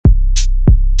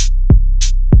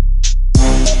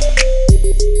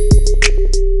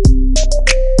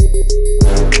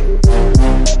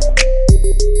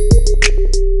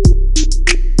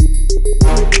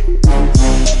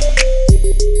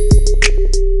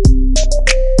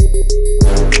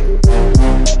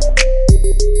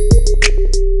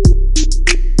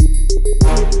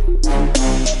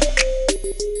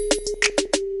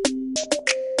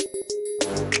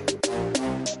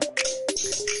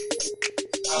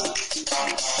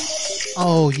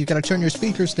Oh, you got to turn your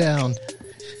speakers down.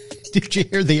 Did you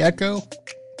hear the echo?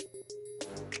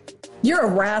 You're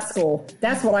a rascal.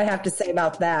 That's what I have to say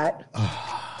about that.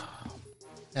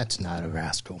 That's not a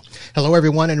rascal. Hello,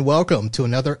 everyone, and welcome to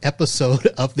another episode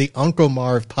of the Uncle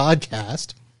Marv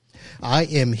podcast. I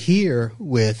am here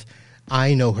with,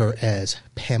 I know her as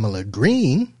Pamela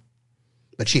Green,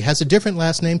 but she has a different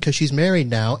last name because she's married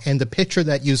now. And the picture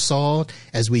that you saw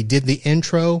as we did the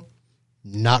intro,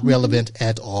 not relevant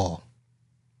at all.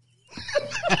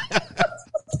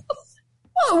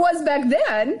 Well, it was back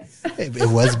then.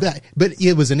 It was back, but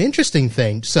it was an interesting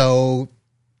thing. So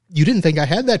you didn't think I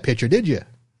had that picture, did you?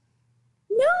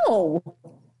 No.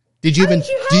 Did you How even did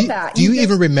you have that? Do you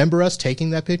even remember us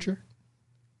taking that picture?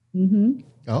 Mm-hmm.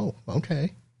 Oh,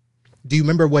 okay. Do you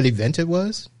remember what event it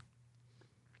was?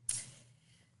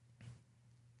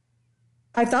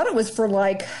 I thought it was for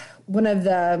like one of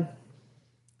the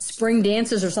spring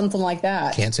dances or something like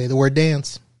that. Can't say the word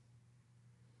dance.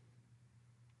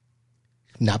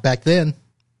 Not back then.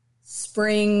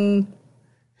 Spring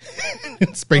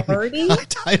party?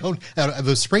 I don't know. It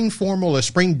was spring formal or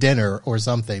spring dinner or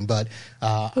something, but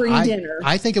dinner.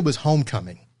 I think it was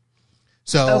homecoming.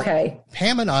 So okay.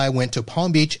 Pam and I went to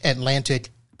Palm Beach Atlantic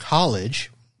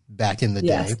College back in the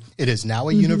day. It is now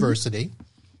a university.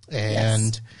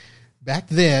 And back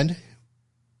then,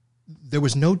 there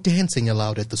was no dancing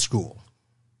allowed at the school.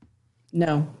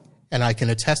 No. And I can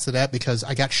attest to that because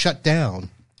I got shut down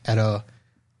at a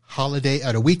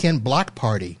weekend block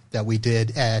party that we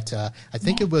did at, I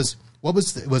think it was,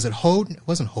 was it Hogue? It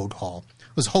wasn't Hogue Hall.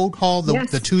 It was Hogue Hall, the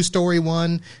 2-story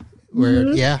one where,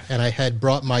 and I had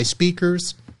brought my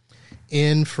speakers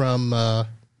in from,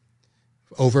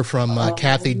 over from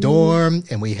Kathy Dorm,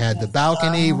 and we had the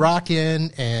balcony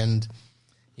rocking, and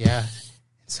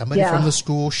somebody from the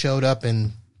school showed up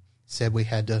and said we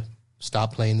had to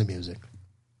stop playing the music.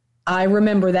 I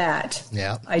remember that.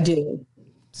 Yeah. I do.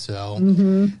 So,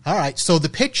 all right. So the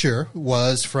picture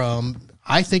was from,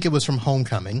 I think it was from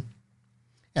homecoming,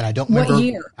 and I don't remember. What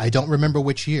year? I don't remember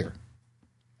which year.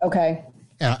 Okay.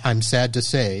 And I'm sad to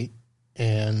say,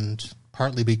 and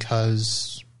partly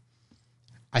because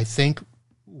I think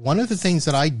one of the things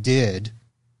that I did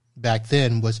back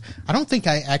then was, I don't think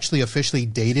I actually officially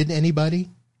dated anybody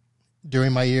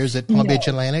during my years at Palm Beach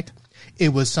Atlantic. It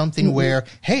was something where,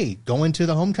 hey, going to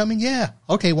the homecoming? Yeah.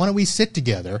 Okay, why don't we sit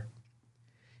together?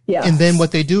 Yeah. And then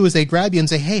what they do is they grab you and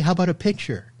say, hey, how about a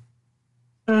picture?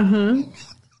 Mm-hmm.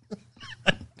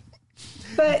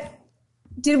 But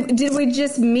did we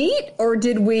just meet or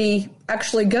did we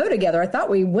actually go together? I thought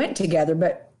we went together,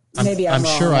 but maybe I'm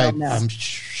wrong. I'm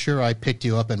sure I picked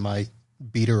you up in my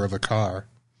beater of a car.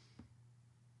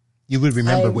 You would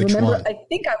remember which one. I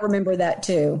think I remember that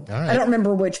too. All right. I don't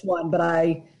remember which one, but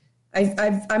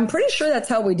I'm pretty sure that's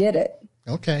how we did it.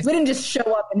 Okay. We didn't just show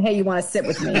up and, hey, you want to sit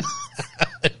with me?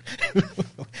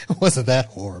 Wasn't that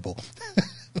horrible?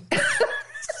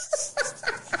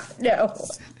 No.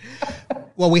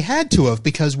 Well, we had to have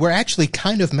because we're actually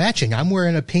kind of matching. I'm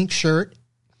wearing a pink shirt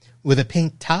with a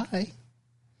pink tie.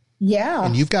 Yeah.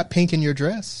 And you've got pink in your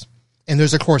dress. And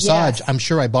there's a corsage. Yes. I'm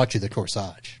sure I bought you the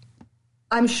corsage.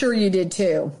 I'm sure you did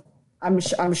too. I'm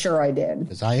sure I did.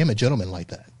 Because I am a gentleman like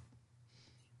that.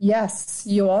 Yes,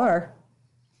 you are.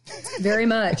 Very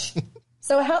much.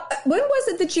 So when was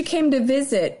it that you came to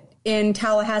visit in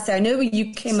Tallahassee? I know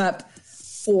you came up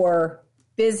for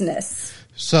business.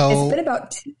 So it's been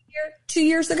about 2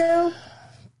 years ago.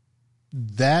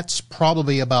 That's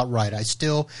probably about right. I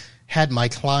still had my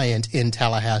client in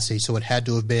Tallahassee, so it had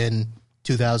to have been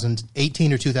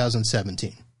 2018 or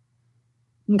 2017.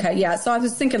 Okay, yeah. So I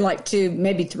was thinking like 2,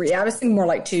 maybe 3. I was thinking more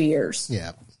like 2 years.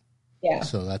 Yeah. Yeah.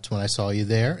 So that's when I saw you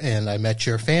there, and I met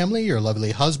your family, your lovely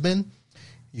husband,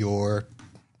 your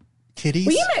kitties.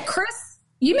 Well,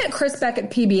 you met Chris back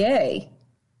at PBA.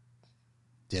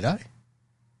 Did I?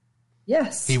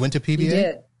 Yes. He went to PBA? He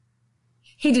did.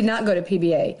 He did not go to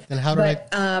PBA. And how did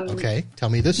okay, tell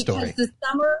me this story.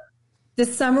 The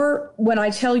summer, when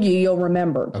I tell you, you'll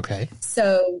remember. Okay.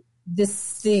 So the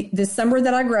summer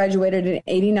that I graduated in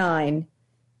 '89,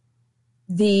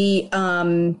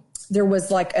 there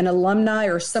was like an alumni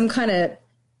or some kind of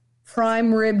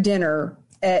prime rib dinner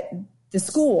at the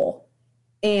school.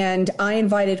 And I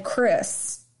invited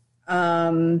Chris.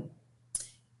 And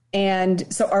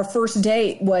so our first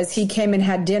date was he came and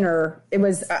had dinner.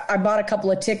 I bought a couple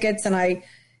of tickets and I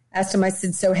asked him, I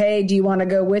said, so, hey, do you want to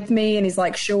go with me? And he's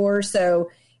like, sure.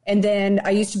 So, and then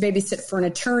I used to babysit for an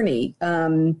attorney,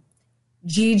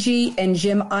 Gigi and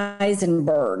Jim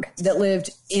Eisenberg, that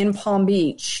lived in Palm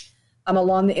Beach.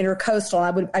 along the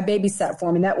Intercoastal. And I babysat for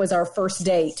him, and that was our first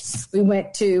date. We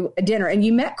went to a dinner, and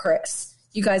you met Chris.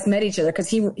 You guys met each other because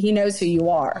he knows who you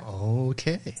are.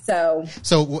 Okay. So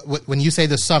when you say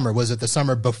the summer, was it the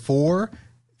summer before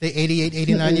the 88,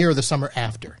 89 year or the summer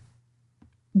after?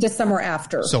 The summer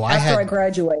after. So after I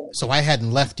graduated. So I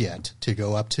hadn't left yet to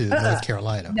go up to North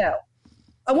Carolina. No.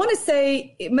 I want to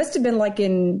say it must have been like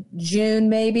in June,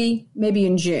 maybe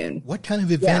in June. What kind of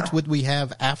event would we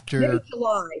have after? Maybe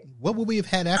July. What would we have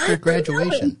had after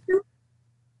graduation?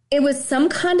 It was some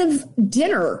kind of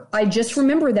dinner. I just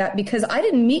remember that because I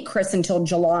didn't meet Chris until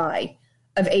July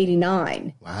of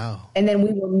 89. Wow. And then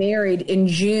we were married in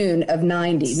June of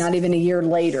 90, not even a year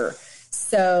later.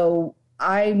 So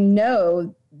I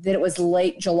know that it was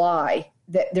late July,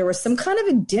 that there was some kind of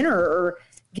a dinner or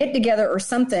get together or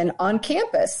something on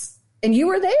campus. And you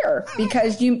were there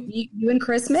because you and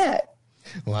Chris met.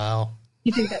 Wow.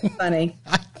 You think that's funny?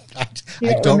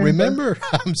 I don't remember.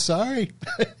 I'm sorry.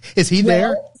 Is he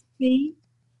there? See,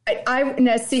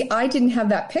 I didn't have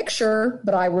that picture,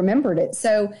 but I remembered it.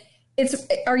 So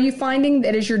are you finding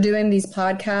that as you're doing these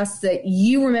podcasts that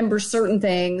you remember certain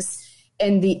things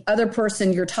and the other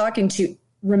person you're talking to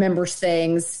remembers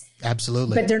things?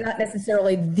 Absolutely. But they're not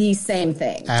necessarily the same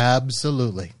thing.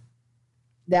 Absolutely.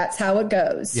 That's how it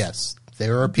goes. Yes.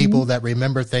 There are people that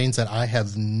remember things that I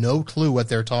have no clue what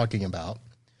they're talking about.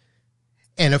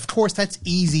 And of course, that's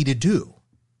easy to do.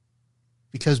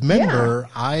 Because remember,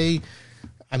 I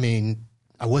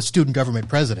was student government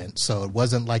president, so it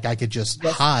wasn't like I could just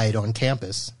hide on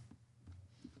campus.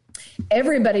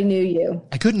 Everybody knew you.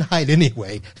 I couldn't hide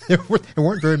anyway. There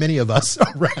weren't very many of us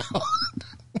around.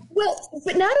 Well,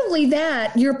 but not only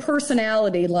that, your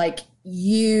personality, like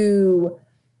you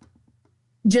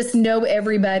just know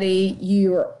everybody.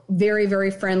 You're very,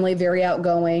 very friendly, very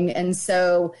outgoing. And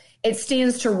so it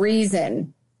stands to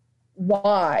reason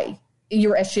why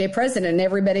you're SGA president and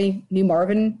everybody knew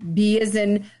Marvin B as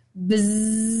in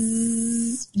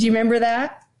bzzz. Do you remember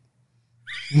that?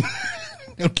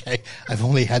 Okay. I've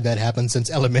only had that happen since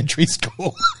elementary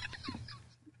school.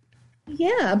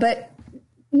 Yeah, but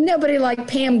nobody like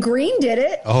Pam Green did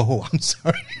it. Oh, I'm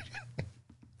sorry.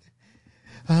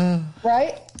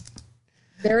 Right?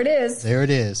 There it is. There it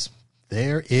is.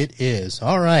 There it is.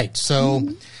 All right. So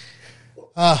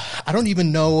I don't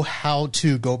even know how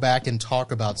to go back and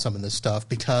talk about some of this stuff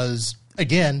because,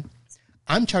 again,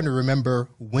 I'm trying to remember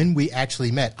when we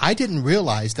actually met. I didn't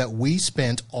realize that we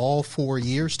spent all 4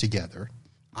 years together.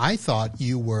 I thought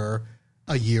you were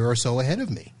a year or so ahead of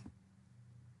me.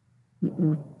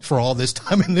 For all this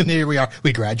time, and then here we are.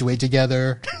 We graduate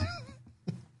together.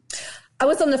 I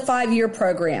was on the 5-year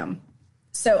program.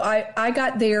 So I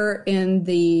got there in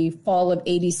the fall of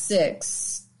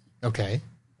 86. Okay.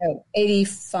 Oh,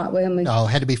 85. Wait, it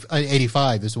had to be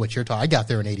 85 is what you're talking. I got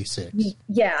there in 86.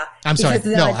 Yeah. I'm sorry.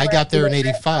 No, I got there in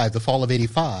 85, the fall of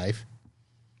 85.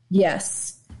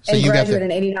 Yes. So and you graduated got there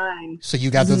in 89. So you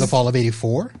got there the fall of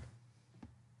 84?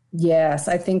 Yes,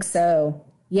 I think so.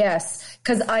 Yes,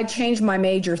 because I changed my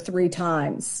major 3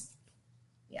 times.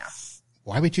 Yeah.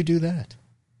 Why would you do that?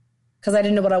 Because I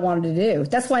didn't know what I wanted to do.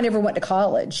 That's why I never went to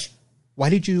college. Why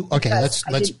did you? Okay, let's.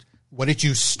 What did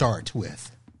you start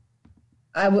with?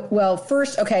 Well,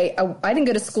 first, okay, I didn't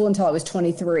go to school until I was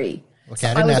 23. Okay,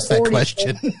 I didn't ask that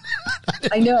question.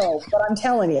 I know, but I'm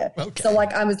telling you. Okay. So,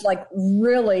 I was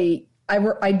really.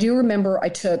 I do remember I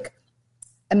took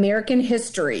American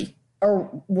history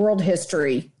or world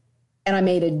history, and I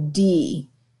made a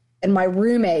D, and my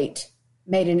roommate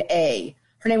made an A.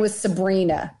 Her name was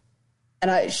Sabrina.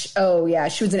 And she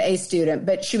was an A student,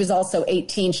 but she was also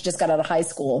 18. She just got out of high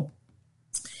school.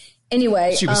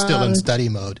 Anyway. She was still in study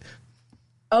mode.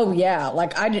 Oh, yeah.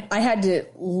 I had to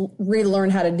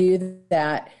relearn how to do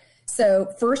that.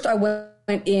 So first I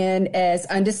went in as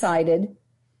undecided,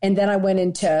 and then I went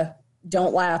into,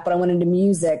 don't laugh, but I went into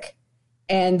music.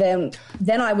 And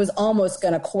then I was almost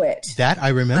going to quit. That I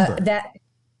remember. That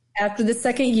after the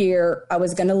second year, I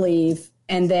was going to leave.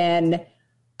 And then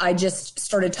I just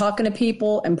started talking to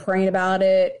people and praying about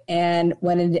it and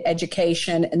went into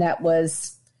education. And that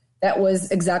was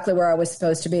exactly where I was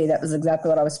supposed to be. That was exactly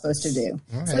what I was supposed to do.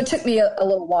 Right. So it took me a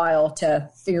little while to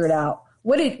figure it out.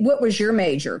 What was your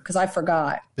major? Because I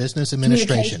forgot. Business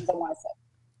administration.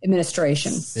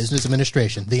 Administration. Business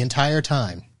administration. The entire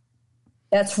time.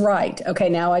 That's right. Okay,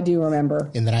 now I do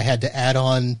remember. And then I had to add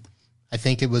on, I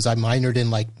minored in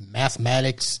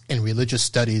mathematics and religious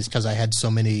studies because I had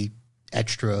so many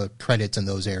extra credits in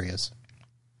those areas.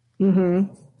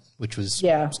 Mm-hmm. Which was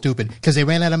stupid because they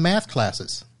ran out of math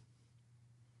classes.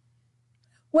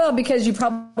 Well, because you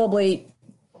probably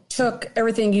took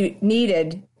everything you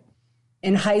needed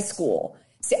in high school.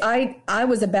 See, I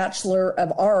was a Bachelor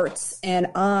of Arts, and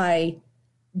I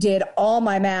did all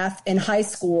my math in high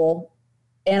school,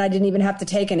 and I didn't even have to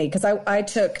take any because I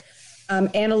took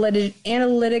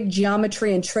analytic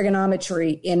geometry and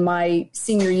trigonometry in my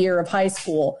senior year of high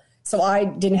school. So I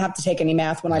didn't have to take any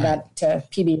math when I got to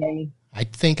PBA. I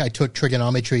think I took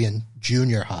trigonometry in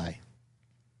junior high.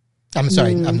 I'm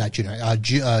sorry, I'm not junior high,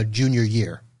 junior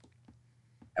year.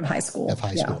 Of high school.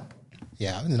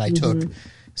 Yeah, and I took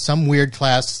some weird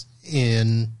class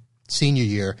in senior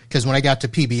year because when I got to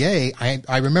PBA,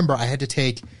 I remember I had to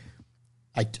take,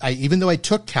 I even though I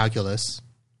took calculus,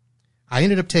 I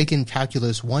ended up taking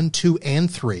calculus 1, 2, and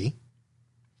 3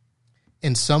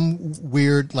 and some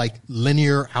weird like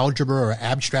linear algebra or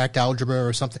abstract algebra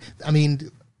or something. I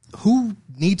mean, who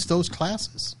needs those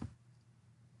classes?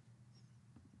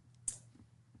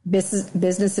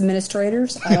 Business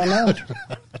administrators? I don't know.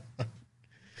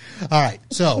 All right,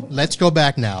 so let's go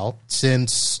back now.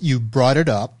 Since you brought it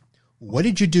up, what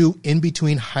did you do in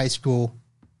between high school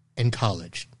and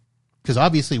college? Because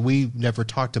obviously we never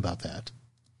talked about that.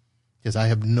 Because I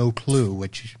have no clue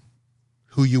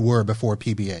who you were before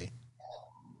PBA.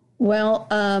 Well,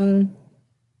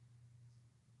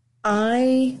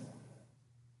 I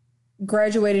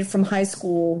graduated from high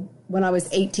school when I was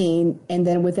 18, and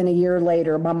then within a year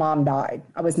later, my mom died.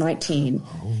 I was 19.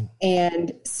 Oh.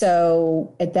 And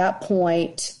so at that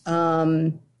point,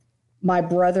 my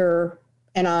brother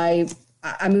and I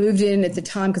moved in at the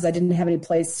time because I didn't have any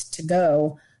place to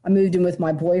go. I moved in with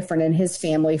my boyfriend and his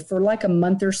family for like a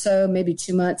month or so, maybe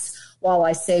 2 months, while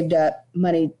I saved up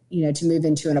money, to move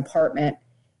into an apartment.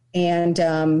 And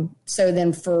so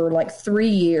then for like 3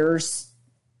 years,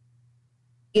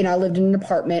 I lived in an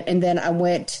apartment, and then I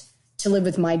went to live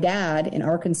with my dad in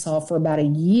Arkansas for about a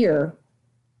year.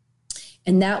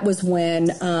 And that was when,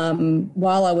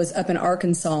 while I was up in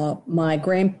Arkansas, my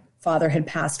grandfather had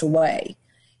passed away.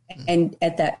 And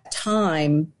at that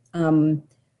time,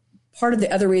 part of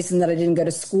the other reason that I didn't go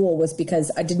to school was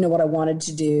because I didn't know what I wanted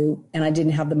to do and I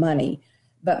didn't have the money.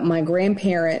 But my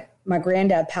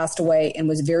granddad passed away and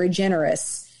was very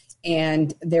generous.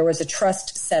 And there was a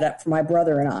trust set up for my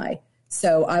brother and I.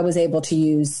 So I was able to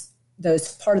use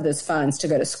part of those funds to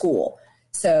go to school.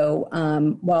 So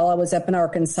while I was up in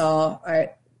Arkansas, I,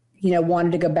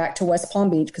 wanted to go back to West Palm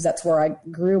Beach because that's where I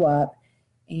grew up,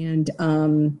 and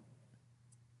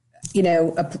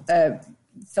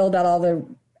filled out all the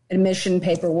admission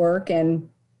paperwork and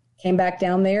came back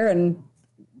down there and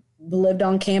lived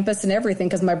on campus and everything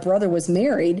because my brother was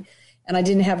married and I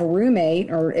didn't have a roommate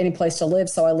or any place to live.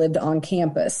 So I lived on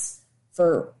campus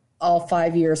for all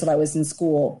 5 years that I was in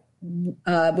school,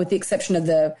 with the exception of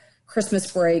the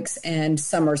Christmas breaks and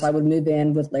summers. I would move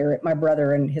in with Larry, my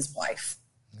brother, and his wife.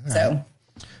 Right. So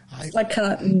like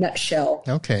kind of nutshell.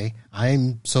 Okay.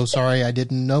 I'm so sorry I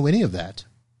didn't know any of that.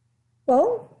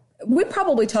 Well, we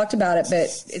probably talked about it,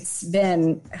 but it's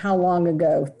been how long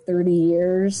ago? 30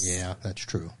 years? Yeah, that's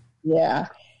true. Yeah.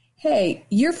 Hey,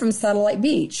 you're from Satellite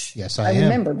Beach. Yes, I am.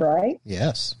 Remembered, right?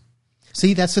 Yes.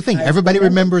 See, that's the thing. Everybody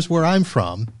remembers where I'm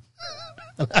from.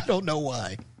 I don't know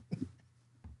why.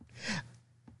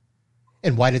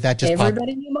 And why did that just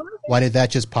Why did that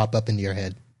just pop up into your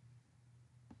head?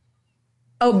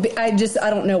 Oh, I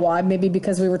don't know why. Maybe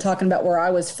because we were talking about where I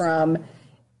was from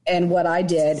and what I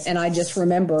did. And I just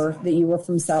remember that you were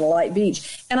from Satellite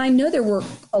Beach. And I know there were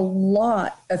a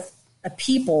lot of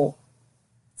people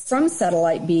from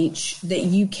Satellite Beach that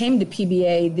you came to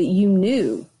PBA that you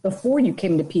knew before you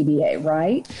came to PBA,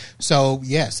 right? So,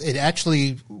 yes, it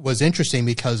actually was interesting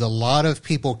because a lot of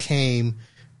people came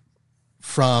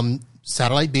from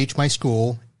Satellite Beach, my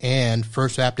school, and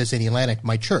First Baptist in Atlantic,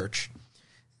 my church.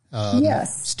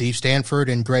 Yes. Steve Stanford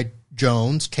and Greg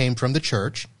Jones came from the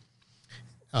church.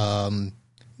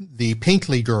 The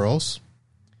Pinkley girls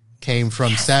came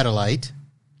from Satellite.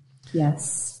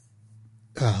 Yes.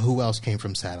 Who else came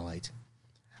from Satellite?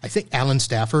 I think Alan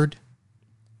Stafford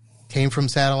came from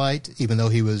Satellite, even though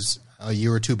he was a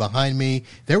year or two behind me.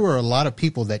 There were a lot of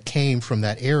people that came from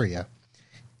that area.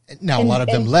 Now, a lot of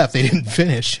them left. They didn't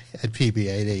finish at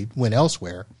PBA. They went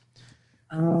elsewhere.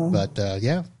 But,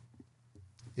 yeah,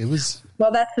 it was.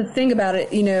 Well, that's the thing about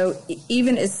it.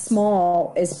 Even as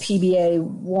small as PBA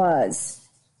was,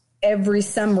 every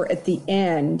summer at the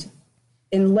end,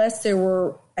 unless there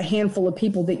were a handful of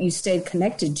people that you stayed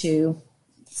connected to,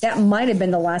 that might have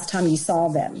been the last time you saw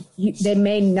them. They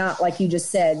may not, like you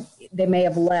just said, they may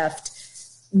have left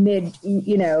during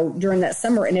that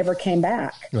summer and never came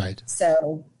back. Right.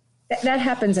 So that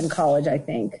happens in college, I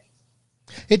think.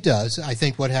 It does. I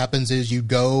think what happens is you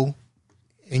go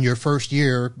in your first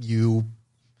year, you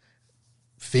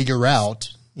figure out,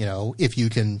 if you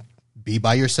can be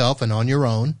by yourself and on your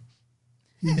own.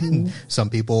 Mm-hmm. And some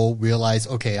people realize,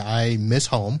 okay, I miss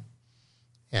home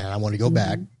and I want to go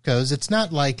back, because it's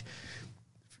not like,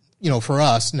 for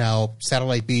us now,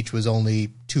 Satellite Beach was only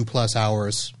 2+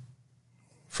 hours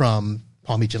from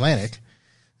Palm Beach Atlantic.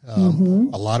 A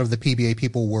lot of the PBA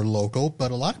people were local,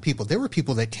 but a lot of people, there were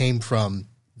people that came from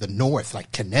the north,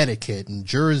 like Connecticut and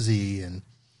Jersey and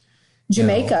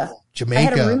Jamaica. I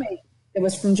had a roommate that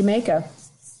was from Jamaica.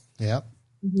 Yeah.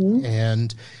 Mm-hmm.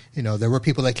 And, there were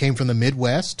people that came from the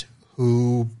Midwest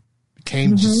who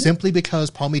came simply because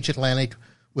Palm Beach Atlantic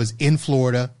was in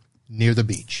Florida near the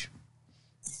beach.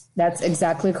 That's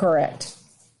exactly correct.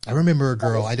 I remember a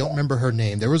girl, I don't remember her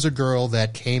name. There was a girl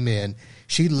that came in.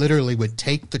 She literally would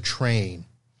take the train.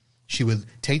 She would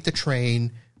take the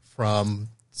train from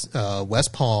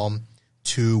West Palm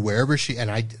to wherever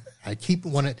and I keep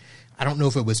wanting, I don't know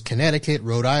if it was Connecticut,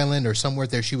 Rhode Island, or somewhere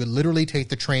there. She would literally take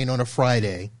the train on a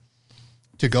Friday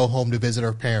to go home to visit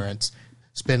her parents,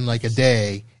 spend like a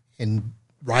day, and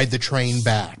ride the train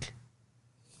back.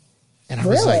 And I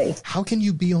was like, how can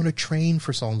you be on a train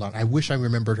for so long? I wish I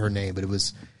remembered her name, but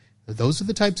those are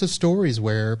the types of stories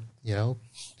where,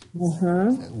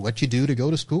 what you do to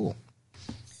go to school.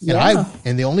 Yeah.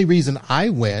 And the only reason I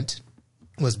went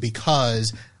was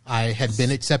because I had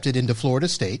been accepted into Florida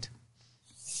State,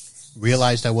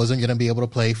 realized I wasn't going to be able to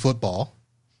play football,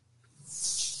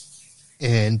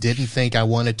 and didn't think I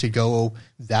wanted to go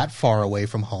that far away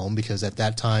from home, because at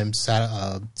that time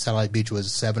Satellite Beach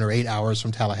was 7 or 8 hours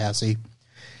from Tallahassee.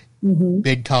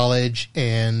 Big college,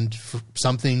 and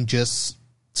something just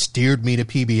steered me to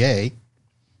PBA.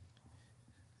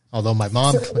 Although my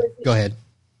mom, go ahead.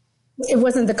 It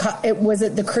wasn't was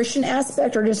it the Christian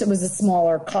aspect, or just it was a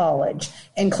smaller college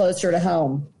and closer to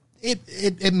home?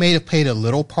 It may have played a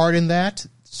little part in that.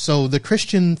 So the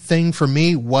Christian thing for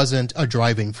me wasn't a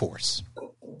driving force.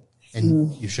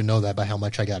 And you should know that by how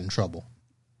much I got in trouble.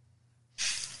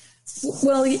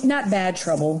 Well, not bad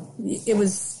trouble. It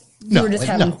was, you were just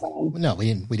having fun. No,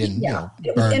 we didn't it was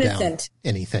burn innocent. down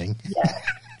anything. Yeah.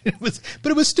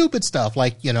 But it was stupid stuff,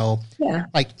 like,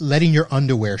 like letting your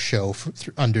underwear show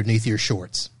underneath your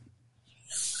shorts.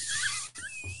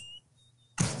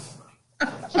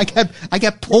 I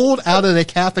got pulled out of the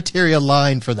cafeteria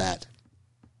line for that.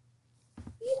 Are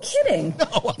you kidding?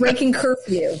 No, breaking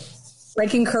curfew.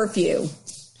 Breaking curfew.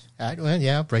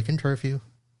 Breaking curfew.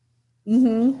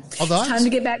 Although time to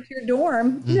get back to your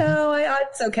dorm. No,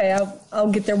 it's okay. I'll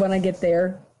get there when I get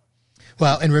there.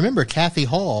 Well, and remember, Kathy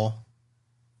dorm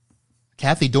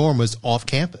was off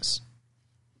campus.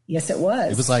 Yes, it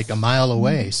was. It was like a mile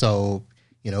away. So,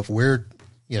 if we're,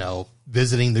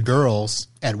 visiting the girls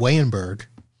at Wayenburg,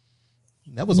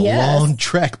 that was a long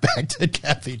trek back to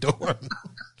Kathy dorm.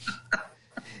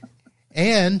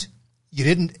 And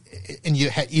you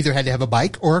either had to have a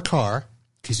bike or a car,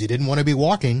 because you didn't want to be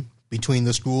walking between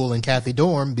the school and Kathy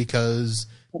dorm, because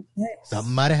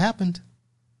something might have happened.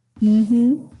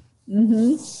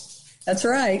 That's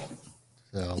right.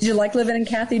 So, did you like living in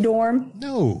Kathy dorm?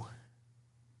 No.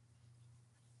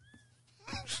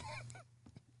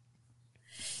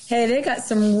 Hey, they got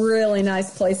some really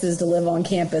nice places to live on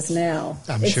campus now.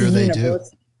 I'm sure they do.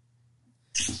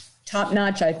 Top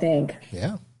notch, I think.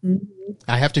 Yeah.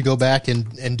 I have to go back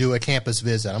and do a campus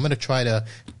visit. I'm going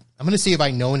to see if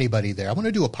I know anybody there. I want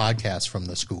to do a podcast from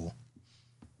the school.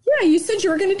 Yeah, you said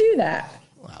you were going to do that.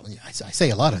 Well, I say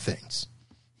a lot of things,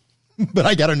 but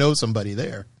I got to know somebody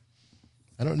there.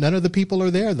 None of the people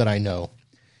are there that I know.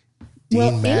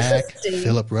 Dean Mack,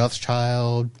 Philip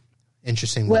Rothschild.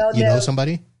 Interesting. Well, you know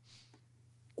somebody?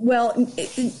 Well,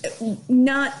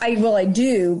 I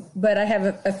do, but I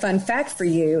have a fun fact for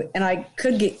you, and I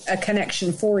could get a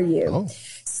connection for you. Oh.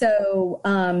 So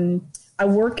I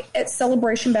work at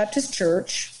Celebration Baptist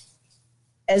Church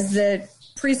as the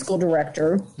preschool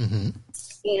director,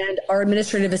 and our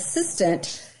administrative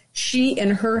assistant, she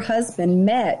and her husband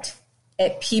met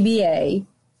at PBA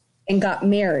and got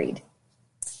married.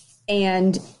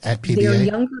 And at PBA? Their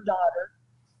younger daughter,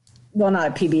 well, not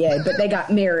at PBA, but they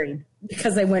got married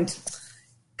because they went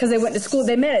to school.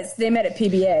 They met at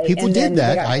PBA. People did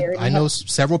that. I know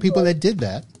several people that did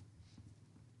that.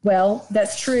 Well,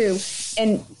 that's true.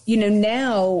 And,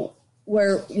 now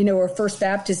where First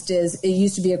Baptist is, it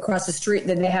used to be across the street.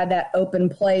 Then they had that open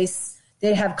place.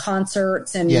 They have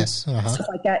concerts and stuff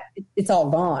like that. It's all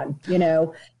gone,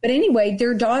 But anyway,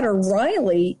 their daughter,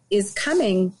 Riley, is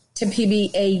coming to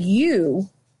PBAU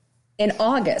in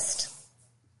August.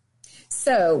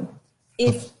 So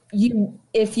if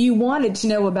you wanted to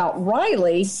know about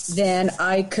Riley, then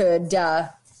I could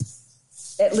at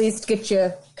least get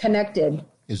you connected.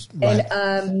 Is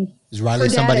Riley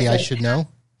somebody I should know?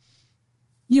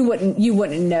 you wouldn't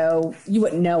know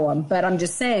them. But I'm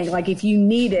just saying, like, if you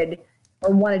needed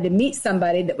or wanted to meet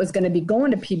somebody that was going to be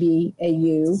going to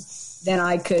PBAU, then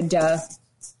I could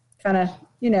kind of,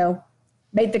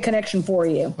 make the connection for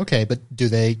you. Okay, but do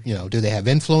they have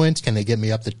influence? Can they get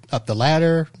me up the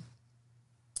ladder?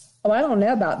 Oh, I don't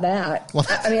know about that. Well,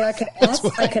 I mean, I could ask.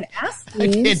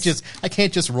 I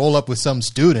can't just roll up with some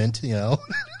student,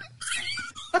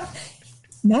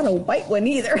 Not a white one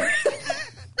either.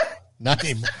 Not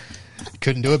anymore.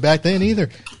 Couldn't do it back then either.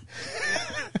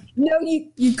 No,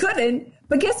 you couldn't.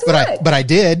 But guess what? But I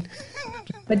did.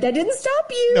 But that didn't stop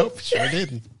you. Nope, sure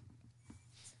didn't.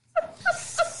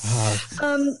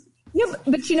 Yeah,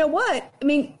 but you know what? I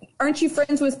mean, aren't you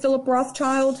friends with Philip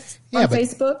Rothschild on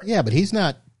Facebook? Yeah, but he's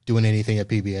not doing anything at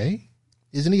PBA.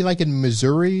 Isn't he like in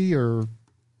Missouri or?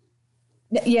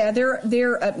 Yeah,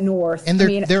 they're up north. And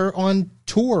they're on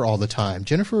tour all the time.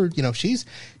 Jennifer, she's,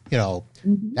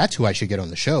 that's who I should get on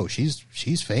the show.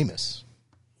 She's famous.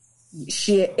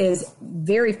 She is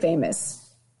very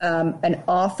famous. An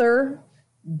author,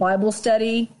 Bible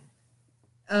study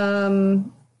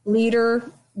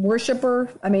leader, worshiper.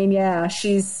 I mean, yeah,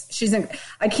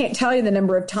 I can't tell you the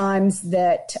number of times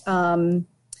that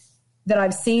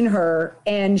I've seen her,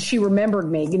 and she remembered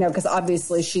me, because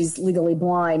obviously she's legally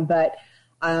blind. But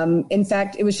in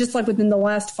fact, it was just like within the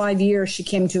last 5 years, she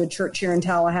came to a church here in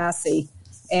Tallahassee,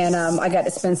 and I got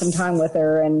to spend some time with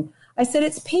her. And I said,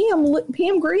 "It's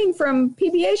Pam Green from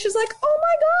PBA." She's like, "Oh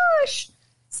my gosh!"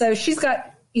 So she's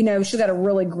got a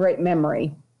really great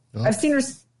memory. Oh. I've seen her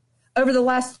over the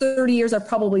last 30 years. I've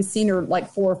probably seen her like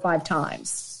 4 or 5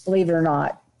 times. Believe it or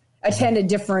not, I attended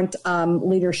different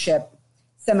leadership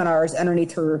seminars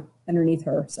underneath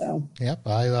her. So yep,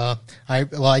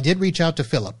 I did reach out to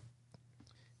Philip.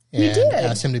 And you did.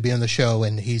 Asked him to be on the show,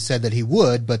 and he said that he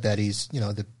would, but that he's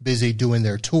busy doing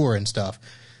their tour and stuff.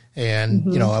 And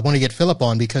I want to get Philip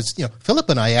on because Philip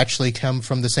and I actually come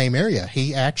from the same area.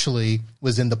 He actually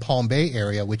was in the Palm Bay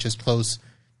area, which is close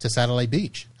to Satellite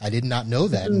Beach. I did not know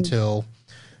that until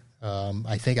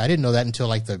I didn't know that until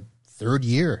like the 3rd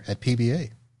year at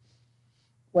PBA.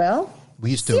 Well,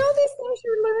 we used to see all these things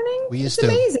you're learning. It's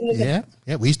amazing, isn't it?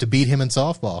 Yeah, we used to beat him in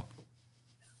softball.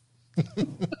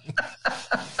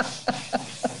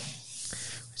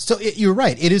 So you're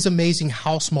right. It is amazing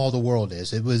how small the world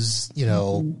is. It was,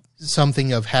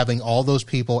 something of having all those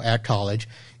people at college.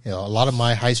 A lot of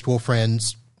my high school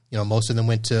friends, most of them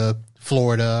went to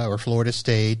Florida or Florida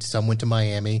State. Some went to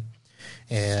Miami.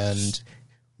 And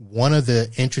one of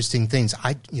the interesting things,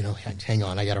 hang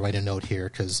on, I got to write a note here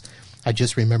because I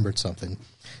just remembered something.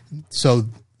 So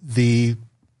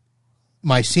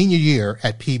my senior year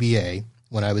at PBA,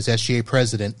 when I was SGA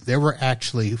president, there were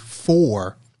actually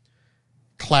 4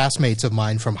 classmates of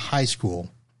mine from high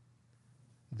school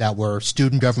that were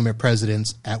student government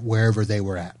presidents at wherever they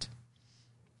were at.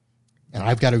 And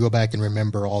I've got to go back and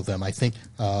remember all of them. I think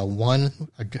one,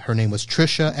 her name was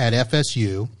Trisha at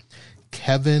FSU,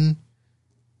 Kevin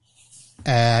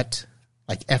at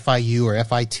like FIU or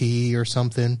FIT or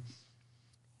something,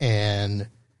 and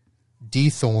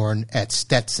D. Thorne at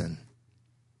Stetson.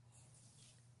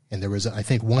 And there was, I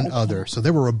think, one other. So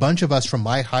there were a bunch of us from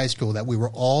my high school that we were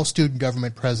all student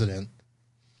government president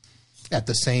at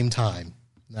the same time.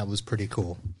 That was pretty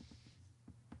cool.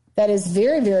 That is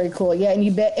very, very cool. Yeah, and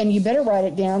you better write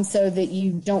it down so that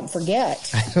you don't forget.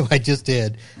 I just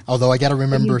did. Although I got to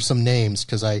remember some names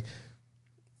because I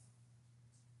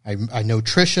know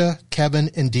Trisha,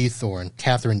 Kevin, and D. Thorne.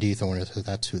 Catherine D. Thorne,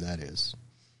 that's who that is.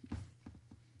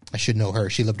 I should know her.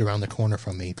 She lived around the corner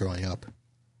from me growing up.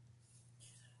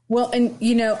 Well, and,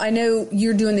 I know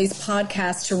you're doing these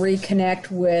podcasts to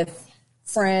reconnect with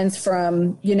friends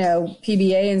from,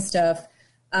 PBA and stuff.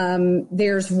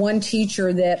 There's one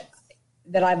teacher that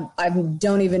I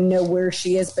don't even know where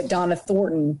she is, but Donna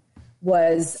Thornton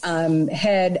was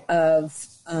head of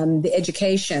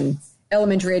the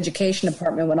elementary education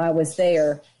department when I was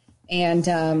there. And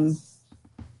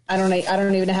I don't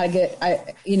even know how to get,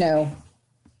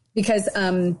 because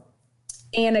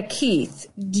Anna Keith,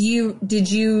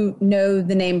 did you know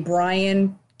the name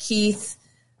Brian Keith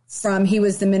he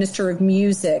was the minister of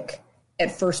music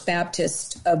at First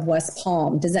Baptist of West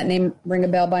Palm. Does that name ring a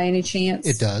bell by any chance?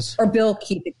 It does. Or Bill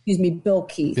Keith, Bill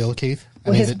Keith. Bill Keith?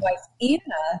 His wife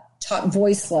Anna taught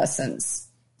voice lessons.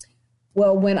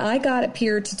 Well, when I got up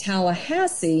here to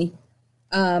Tallahassee,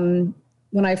 when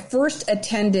I first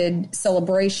attended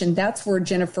Celebration, that's where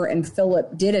Jennifer and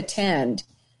Philip did attend.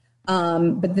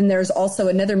 But then there's also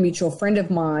another mutual friend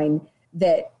of mine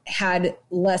that had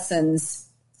lessons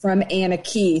from Anna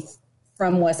Keith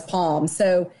from West Palm.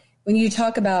 So when you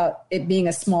talk about it being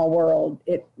a small world,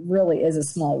 it really is a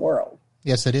small world.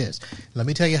 Yes, it is. Let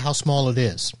me tell you how small it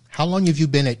is. How long have you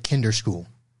been at kinder school?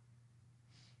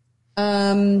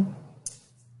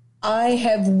 I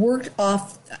have worked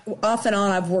off and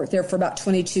on. I've worked there for about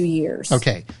 22 years.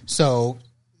 Okay. So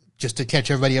just to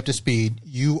catch everybody up to speed,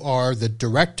 you are the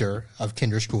director of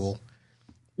kinder school,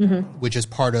 which is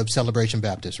part of Celebration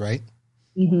Baptist, right?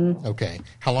 Mm-hmm. Okay.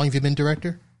 How long have you been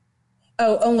director?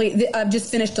 Oh, I've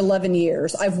just finished 11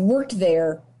 years. I've worked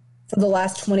there for the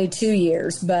last 22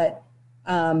 years, but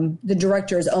the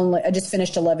director I just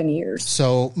finished 11 years.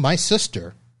 So my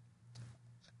sister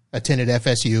attended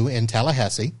FSU in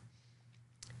Tallahassee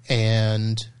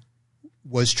and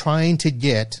was trying to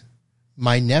get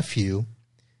my nephew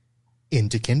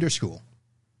into kinder school.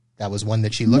 That was one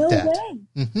that she looked at.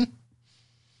 Mm-hmm.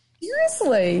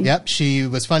 Seriously? Yep. She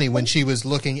was funny when she was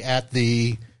looking at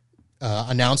the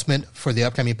announcement for the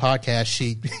upcoming podcast.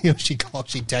 She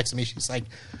texted me. She's like,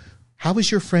 "How was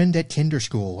your friend at kinder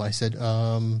school?" I said,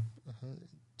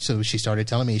 So she started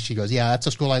telling me. She goes, "Yeah, that's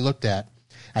a school I looked at."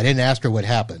 I didn't ask her what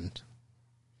happened,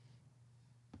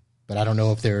 but I don't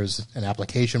know if there's an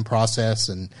application process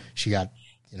and she got,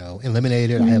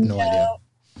 eliminated. I have no idea.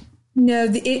 No,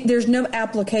 there's no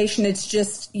application. It's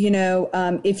just,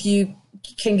 if you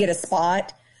can get a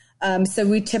spot. So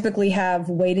we typically have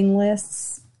waiting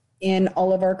lists in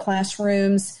all of our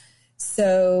classrooms.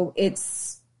 So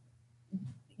it's,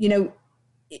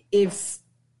 if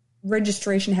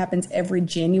registration happens every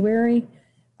January,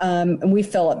 and we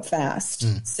fill up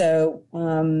fast. So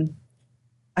I'm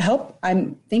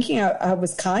thinking I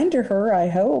was kind to her.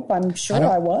 I'm sure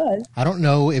I was. I don't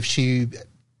know if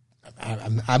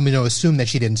I'm going to assume that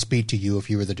she didn't speak to you if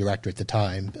you were the director at the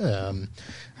time.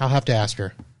 I'll have to ask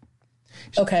her.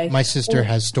 Okay. My sister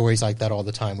has stories like that all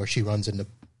the time where she runs into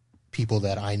people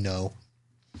that I know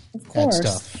and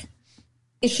stuff.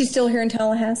 Is she still here in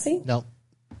Tallahassee? No.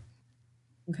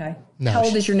 Okay. No, How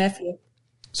old is your nephew?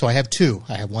 So I have two.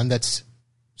 I have one that's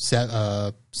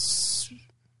I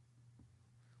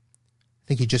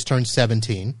think he just turned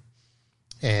 17,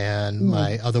 and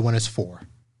my other one is 4.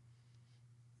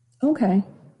 Okay.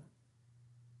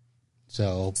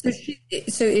 So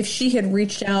if she had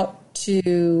reached out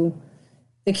to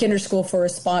the kinder school for a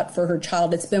spot for her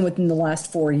child, it's been within the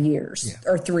last 4 years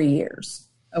or 3 years.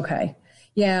 Okay.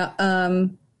 Yeah.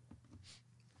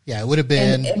 Yeah, it would have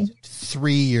been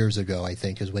 3 years ago, I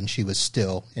think, is when she was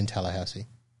still in Tallahassee.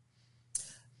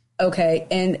 Okay.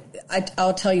 And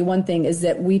I'll tell you one thing is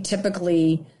that we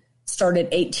typically start at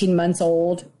 18 months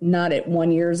old, not at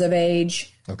 1 year of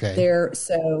age. Okay.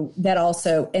 So that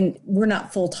also, and we're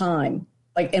not full time,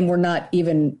 and we're not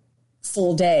even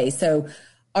full day. So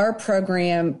our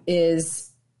program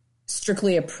is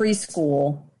strictly a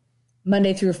preschool,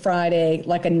 Monday through Friday,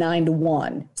 like a 9 to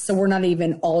 1. So we're not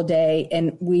even all day,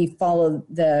 and we follow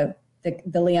the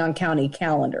Leon County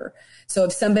calendar. So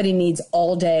if somebody needs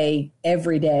all day,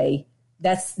 every day,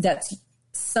 that's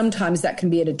sometimes that can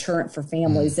be a deterrent for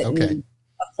families that need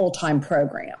a full-time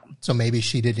program. So maybe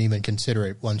she didn't even consider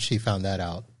it once she found that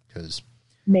out, because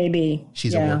maybe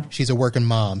she's a working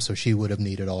mom, so she would have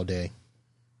needed all day.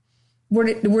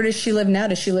 Where does she live now?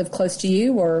 Does she live close to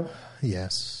you, or?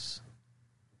 Yes.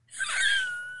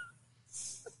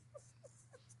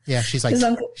 Yeah,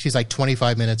 she's like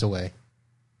 25 minutes away.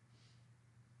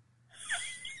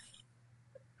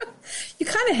 You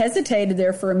kind of hesitated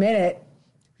there for a minute.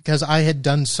 Because I had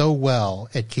done so well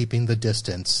at keeping the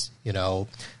distance.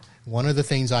 One of the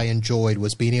things I enjoyed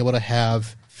was being able to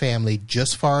have family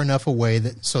just far enough away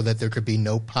so that there could be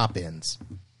no pop-ins.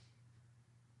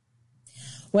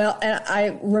 Well, and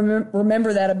I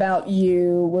remember that about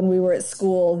you when we were at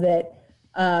school, that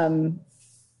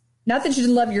not that you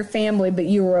didn't love your family, but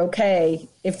you were okay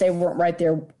if they weren't right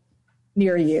there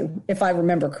near you, if I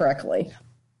remember correctly.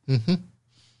 Mm-hmm.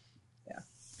 Yeah.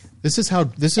 This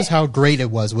is how great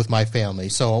it was with my family.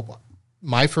 So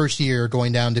my first year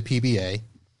going down to PBA,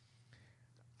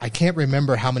 I can't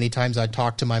remember how many times I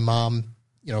talked to my mom,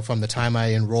 from the time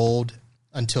I enrolled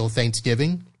until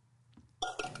Thanksgiving.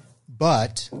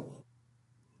 But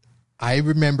I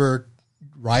remember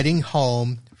riding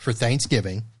home for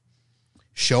Thanksgiving,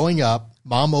 showing up,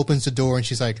 Mom opens the door and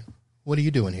she's like, "What are you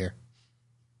doing here?"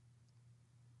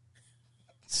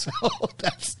 So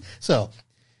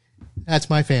that's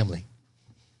my family.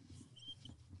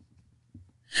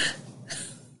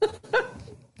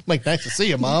 Like, nice to see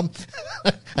you, Mom.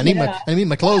 I need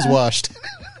my clothes washed.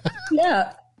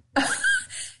 Yeah.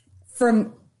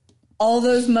 From all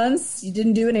those months, you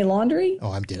didn't do any laundry?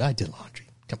 Oh, I did laundry.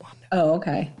 Come on now. Oh,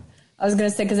 okay. I was going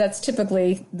to say, because that's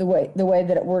typically the way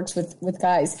that it works with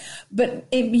guys. But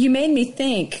you made me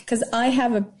think, because I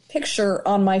have a picture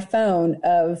on my phone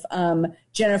of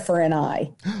Jennifer and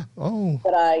I. Oh.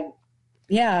 But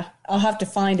I'll have to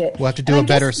find it. We'll have to do a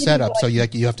better setup. So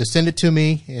you have to send it to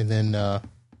me, and then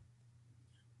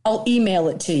I'll email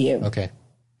it to you. Okay.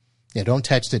 Yeah, don't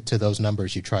text it to those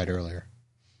numbers you tried earlier.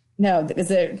 No, because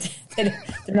they're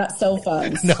not cell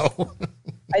phones. No.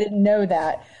 I didn't know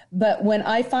that. But when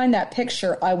I find that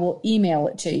picture, I will email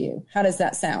it to you. How does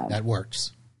that sound? That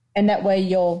works. And that way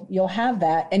you'll have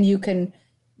that, and you can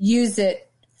use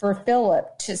it for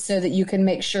Philip so that you can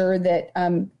make sure that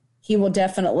he will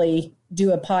definitely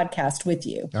do a podcast with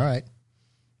you. All right.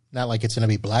 Not like it's going to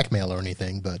be blackmail or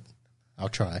anything, but I'll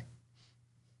try.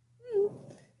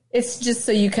 It's just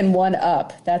so you can one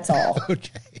up. That's all.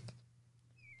 Okay.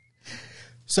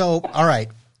 So, all right.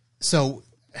 So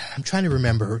I'm trying to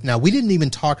remember. Now, we didn't even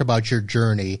talk about your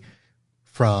journey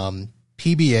from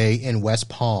PBA in West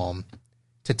Palm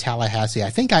to Tallahassee. I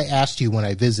think I asked you when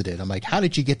I visited. I'm like, how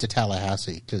did you get to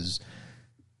Tallahassee? Because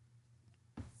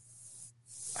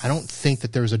I don't think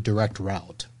that there's a direct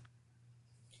route.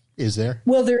 Is there?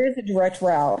 Well, there is a direct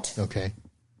route. Okay.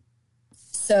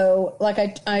 So, like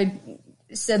I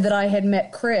said that I had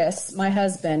met Chris, my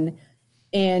husband,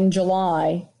 in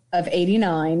July of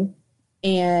 '89,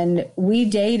 and we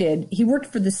dated. He worked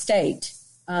for the state.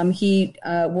 He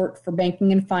worked for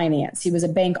banking and finance. He was a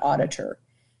bank auditor,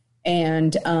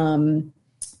 and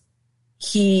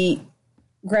he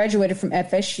graduated from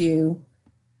FSU,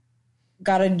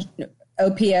 got a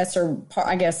OPS, or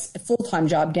I guess a full-time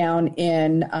job down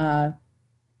in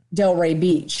Delray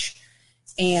Beach.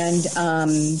 And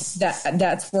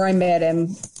that's where I met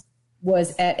him,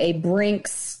 was at a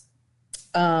Brinks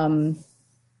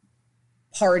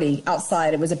party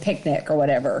outside. It was a picnic or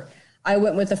whatever. I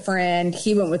went with a friend,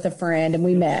 he went with a friend, and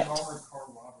we met.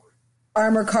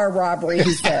 Armored car robbery,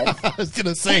 he said. I was going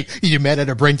to say, you met at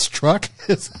a Brinks truck?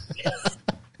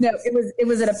 No, it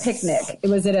was at a picnic. It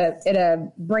was at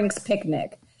a Brinks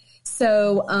picnic.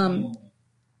 So,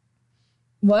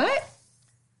 what?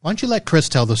 Why don't you let Chris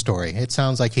tell the story? It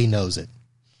sounds like he knows it.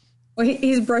 Well,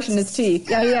 he's brushing his teeth.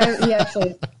 Yeah, he actually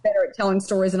is better at telling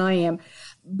stories than I am.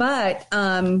 But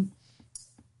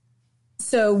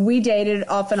so we dated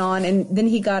off and on, and then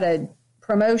he got a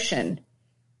promotion.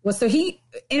 Well, so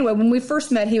anyway, when we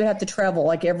first met, he would have to travel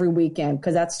like every weekend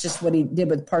because that's just what he did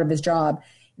with part of his job.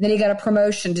 And then he got a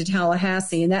promotion to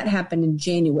Tallahassee, and that happened in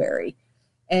January.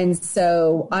 And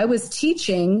so I was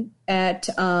teaching at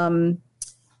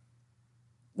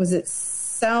was it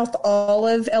South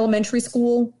Olive Elementary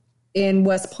School in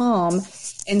West Palm.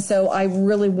 And so I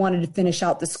really wanted to finish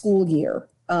out the school year.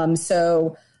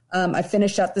 So I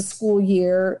finished out the school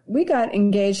year. We got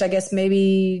engaged, I guess,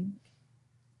 maybe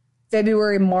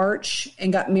February, March,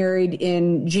 and got married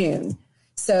in June.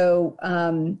 So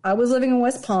I was living in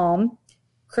West Palm.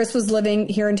 Chris was living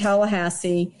here in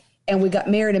Tallahassee, and we got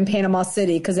married in Panama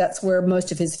City because that's where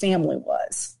most of his family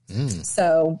was.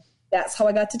 So that's how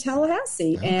I got to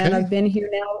Tallahassee. Okay. And I've been here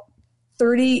now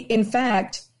 30. In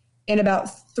fact, in about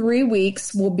 3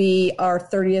 weeks will be our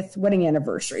 30th wedding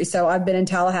anniversary. So I've been in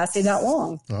Tallahassee that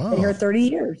long. Oh. Been here 30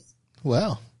 years.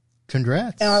 Well,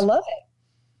 congrats. And I love it.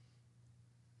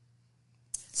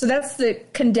 So that's the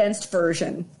condensed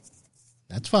version.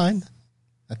 That's fine.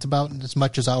 That's about as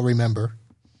much as I'll remember.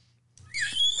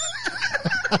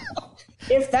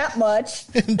 If that much.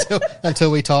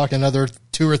 until we talk another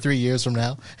 2 or 3 years from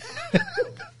now.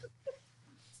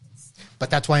 But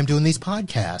that's why I'm doing these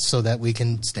podcasts, so that we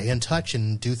can stay in touch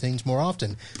and do things more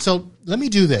often. So let me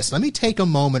do this. Let me take a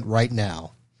moment right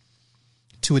now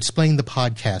to explain the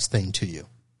podcast thing to you.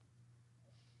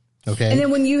 Okay. And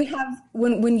then when you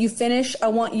finish, I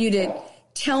want you to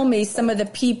tell me some of the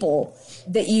people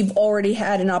that you've already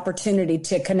had an opportunity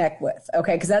to connect with.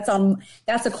 Okay. Cause that's a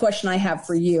question I have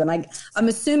for you. And I'm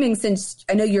assuming, since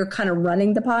I know you're kind of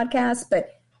running the podcast,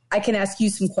 but I can ask you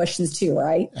some questions too,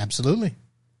 right? Absolutely.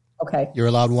 Okay. You're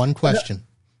allowed one question.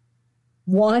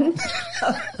 One?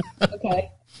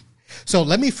 Okay. So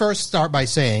let me first start by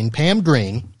saying Pam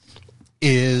Green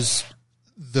is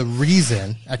the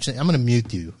reason. Actually, I'm going to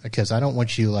mute you because I don't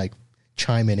want you like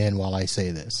chiming in while I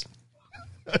say this.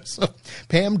 So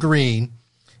Pam Green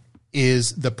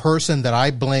is the person that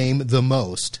I blame the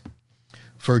most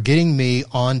for getting me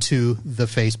onto the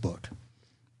Facebook.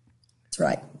 That's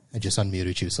right. I just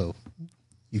unmuted you so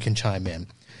you can chime in.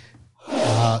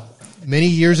 Many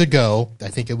years ago, I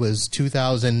think it was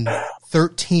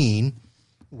 2013,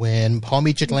 when Palm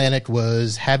Beach Atlantic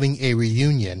was having a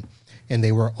reunion, and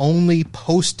they were only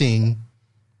posting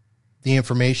the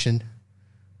information.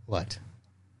 What?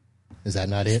 Is that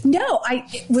not it? No,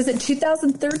 was it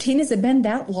 2013? Has it been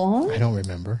that long? I don't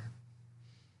remember.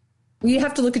 Well, you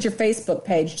have to look at your Facebook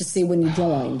page to see when you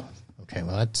joined. Okay,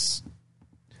 well, that's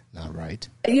not right.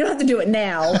 You don't have to do it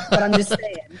now, but I'm just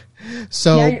saying.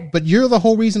 So, but you're the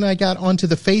whole reason I got onto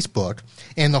the Facebook,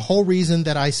 and the whole reason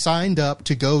that I signed up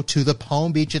to go to the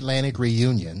Palm Beach Atlantic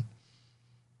reunion.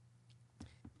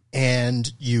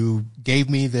 And you gave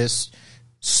me this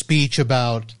speech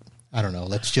about, I don't know,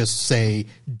 let's just say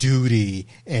duty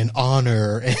and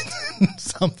honor and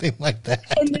something like that.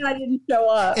 And then I didn't show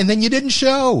up. And then you didn't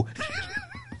show.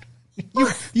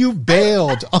 You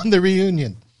bailed on the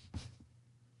reunion.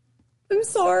 I'm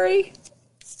sorry.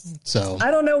 So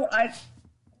I don't know.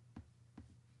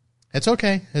 It's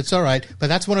okay. It's all right. But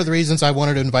that's one of the reasons I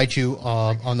wanted to invite you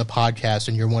on the podcast,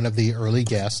 and you're one of the early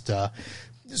guests.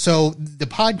 So the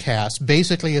podcast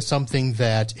basically is something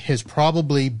that has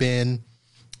probably been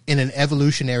in an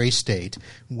evolutionary state.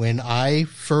 When I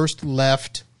first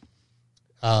left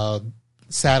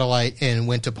Satellite and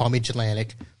went to Palm Beach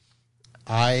Atlantic,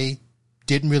 I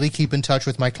didn't really keep in touch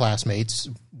with my classmates.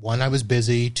 One, I was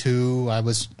busy. Two, I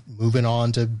was moving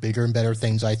on to bigger and better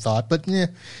things, I thought. But,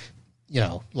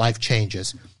 life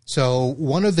changes. So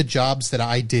one of the jobs that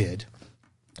I did,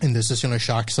 and this is going to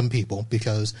shock some people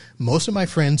because most of my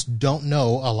friends don't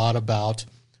know a lot about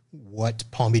what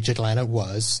Palm Beach Atlantic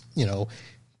was.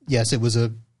 Yes, it was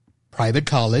a private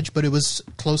college, but it was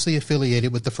closely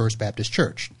affiliated with the First Baptist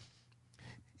Church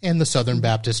and the Southern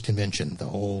Baptist Convention, the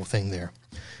whole thing there.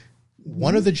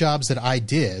 One of the jobs that I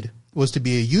did was to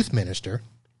be a youth minister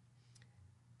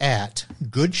at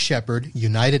Good Shepherd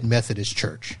United Methodist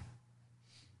Church.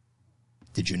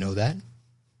 Did you know that?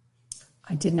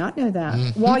 I did not know that.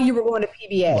 Mm-hmm. While you were going to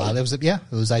PBA.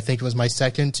 Well, I think it was my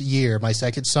second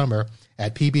summer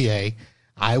at PBA.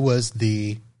 I was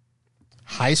the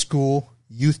high school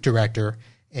youth director,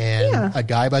 and a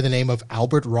guy by the name of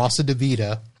Albert Rossa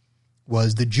DeVita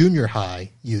was the junior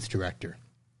high youth director.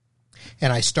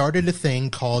 And I started a thing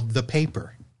called The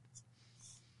Paper.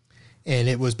 And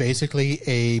it was basically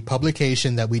a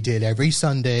publication that we did every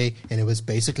Sunday, and it was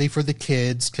basically for the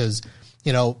kids because,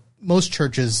 most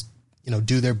churches,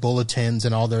 do their bulletins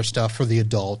and all their stuff for the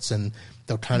adults, and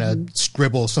they'll kind of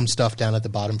scribble some stuff down at the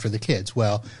bottom for the kids.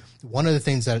 Well, one of the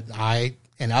things that I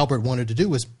and Albert wanted to do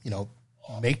was,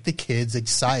 make the kids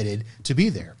excited to be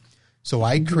there. So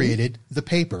I created The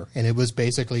Paper, and it was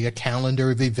basically a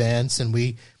calendar of events, and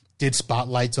we did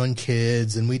spotlights on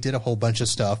kids, and we did a whole bunch of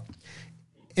stuff.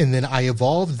 And then I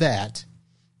evolved that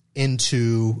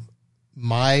into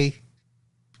my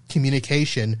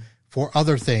communication for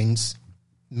other things,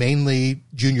 mainly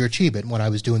Junior Achievement when I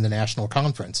was doing the national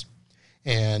conference.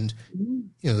 And,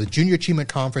 the Junior Achievement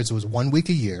Conference was 1 week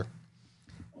a year.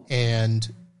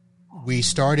 And we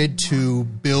started to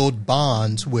build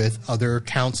bonds with other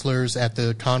counselors at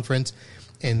the conference.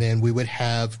 And then we would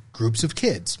have groups of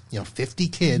kids, 50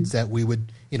 kids that we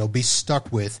would, be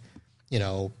stuck with,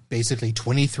 basically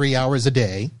 23 hours a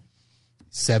day,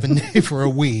 7 days for a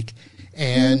week.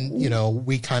 And,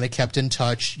 we kind of kept in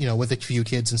touch, with a few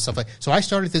kids and stuff like that. So I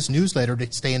started this newsletter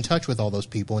to stay in touch with all those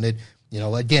people. And it,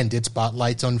 again, did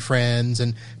spotlights on friends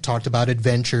and talked about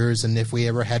adventures. And if we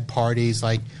ever had parties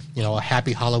like, a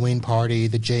happy Halloween party,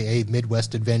 the JA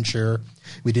Midwest Adventure,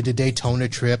 we did a Daytona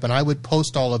trip, and I would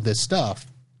post all of this stuff.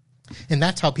 And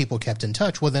that's how people kept in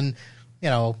touch. Well, then,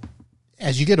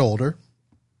 as you get older,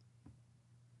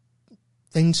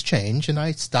 things change, and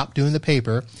I stopped doing the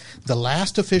paper. The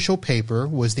last official paper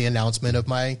was the announcement of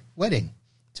my wedding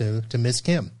to Miss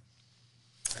Kim.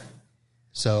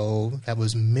 So that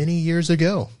was many years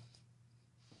ago.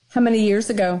 How many years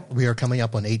ago? We are coming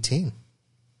up on 18.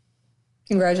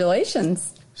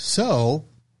 Congratulations. So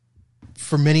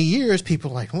for many years,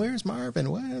 people were like, where's Marvin?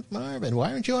 Where's Marvin?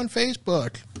 Why aren't you on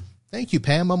Facebook? Thank you,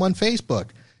 Pam. I'm on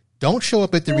Facebook. Don't show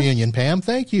up at the reunion, Pam.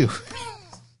 Thank you.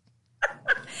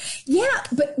 Yeah,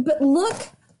 but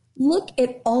look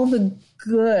at all the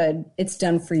good it's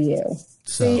done for you.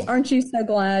 See, aren't you so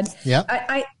glad? Yeah.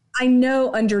 I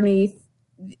know underneath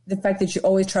the fact that you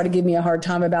always try to give me a hard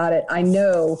time about it, I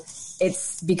know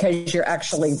it's because you're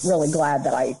actually really glad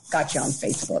that I got you on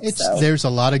Facebook. There's a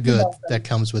lot of good that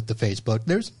comes with the Facebook.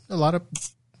 There's a lot of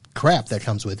crap that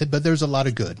comes with it, but there's a lot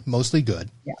of good, mostly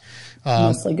good. Yeah,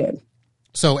 mostly good.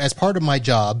 So as part of my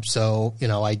job,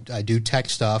 I do tech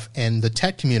stuff, and the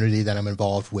tech community that I'm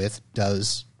involved with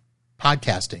does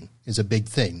podcasting is a big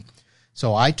thing.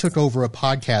 So I took over a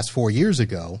podcast 4 years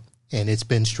ago, and it's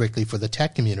been strictly for the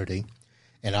tech community.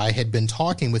 And I had been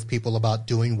talking with people about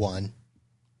doing one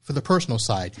for the personal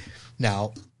side.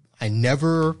 Now, I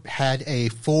never had a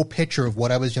full picture of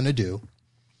what I was going to do.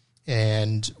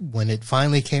 And when it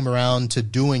finally came around to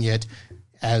doing it,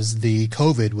 as the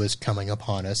COVID was coming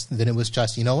upon us, then it was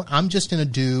just, I'm just going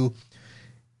to do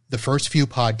the first few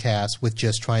podcasts with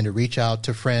just trying to reach out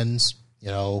to friends,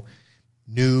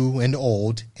 new and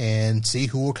old, and see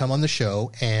who will come on the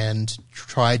show, and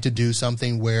try to do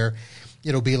something where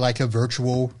it'll be like a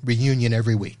virtual reunion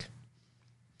every week.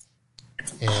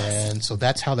 And so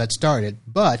that's how that started.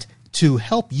 But to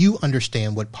help you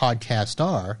understand what podcasts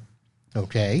are,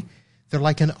 okay, they're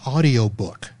like an audio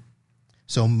book.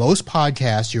 So most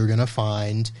podcasts you're going to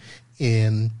find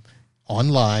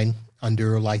online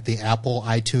under like the Apple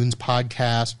iTunes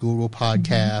podcast, Google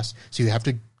Podcast. So you have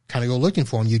to kind of go looking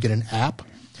for them. You get an app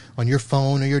on your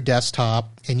phone or your desktop,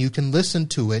 and you can listen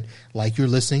to it like you're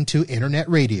listening to internet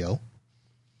radio.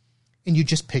 And you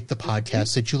just pick the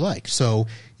podcast that you like. So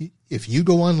if you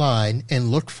go online and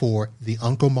look for the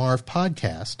Uncle Marv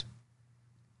podcast,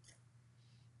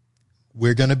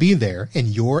 we're going to be there, and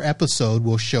your episode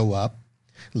will show up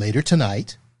later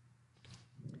tonight.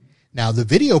 Now, the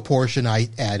video portion I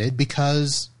added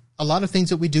because a lot of things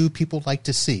that we do, people like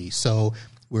to see. So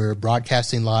we're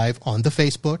broadcasting live on the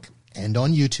Facebook and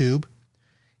on YouTube,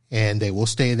 and they will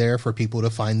stay there for people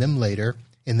to find them later.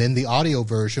 And then the audio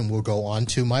version will go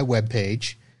onto my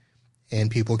webpage,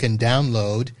 and people can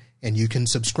download, and you can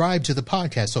subscribe to the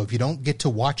podcast. So if you don't get to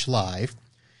watch live,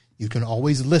 you can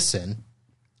always listen,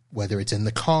 whether it's in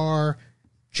the car,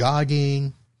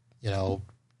 jogging,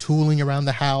 tooling around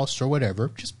the house or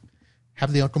whatever. Just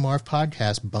have the Uncle Marv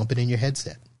podcast bumping in your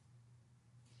headset.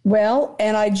 Well,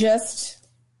 and I just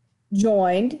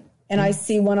joined, and I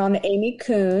see one on Amy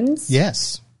Coons.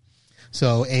 Yes.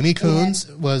 So Amy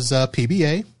Coons was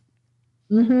PBA.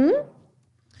 Mm-hmm.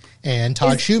 And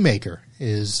Todd Shoemaker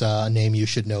is a name you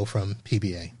should know from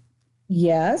PBA.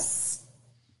 Yes.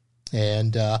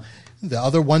 And the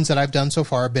other ones that I've done so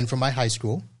far have been from my high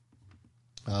school.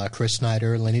 Chris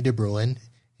Snyder, Lenny DeBruin.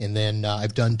 And then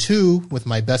I've done 2 with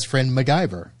my best friend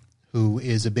MacGyver, who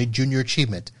is a big Junior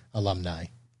Achievement alumni.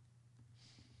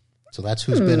 So that's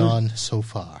who's been on so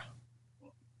far.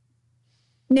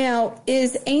 Now,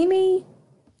 is Amy,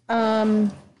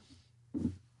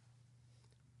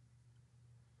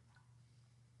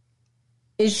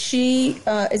 is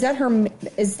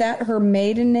that her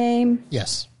maiden name?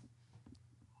 Yes.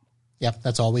 Yep,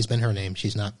 that's always been her name.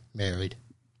 She's not married.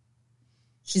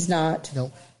 She's not?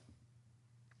 Nope.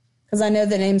 Because I know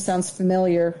the name sounds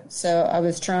familiar, so I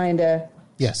was trying to...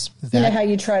 Yes. You know how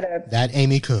you try to... That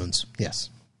Amy Coons, yes.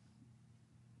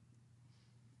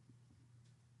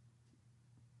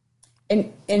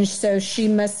 And so she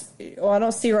must... Well, I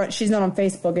don't see her... She's not on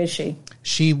Facebook, is she?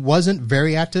 She wasn't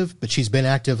very active, but she's been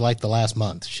active like the last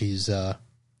month. She's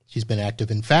been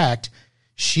active. In fact,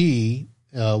 she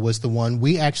was the one...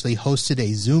 We actually hosted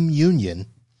a Zoom union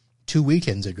 2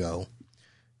 weekends ago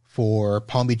for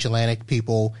Palm Beach Atlantic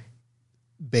people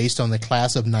based on the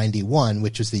class of 91,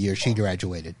 which is the year she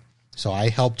graduated. So I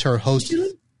helped her host...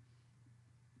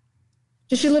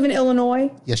 Does she live in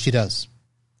Illinois? Yes, she does.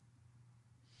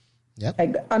 Yep.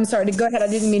 Okay, I'm sorry. Go ahead. I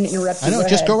didn't mean to interrupt you. I know.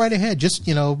 Just go right ahead. Just,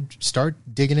 start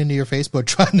digging into your Facebook,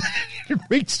 trying to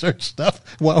research stuff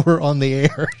while we're on the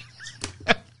air.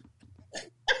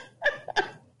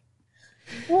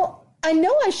 Well, I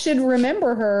know I should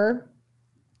remember her,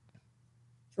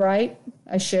 right?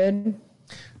 I should.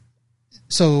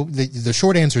 So the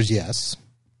short answer is yes.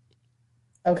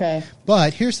 Okay.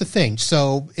 But here's the thing.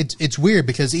 So it's weird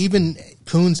because even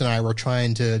Coons and I were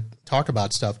trying to talk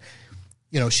about stuff.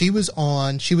 She was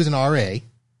an RA,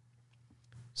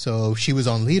 so she was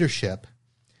on leadership.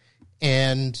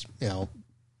 And,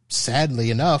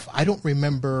 sadly enough, I don't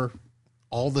remember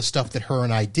all the stuff that her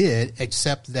and I did,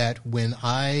 except that when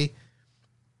I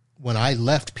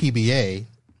left PBA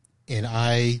and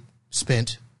I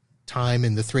spent time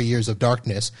in the 3 years of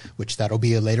darkness, which that'll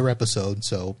be a later episode,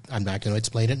 so I'm not going to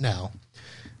explain it now.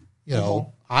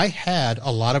 I had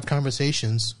a lot of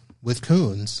conversations with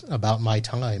Coons about my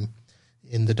time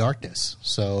in the darkness.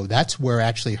 So that's where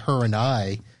actually her and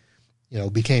I,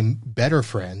 became better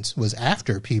friends, was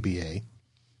after PBA.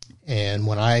 And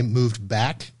when I moved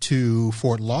back to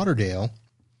Fort Lauderdale,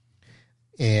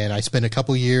 and I spent a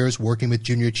couple years working with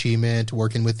Junior Achievement,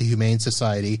 working with the Humane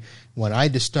Society, when I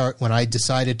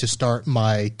decided to start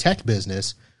my tech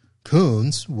business,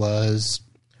 Coons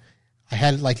I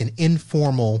had like an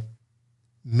informal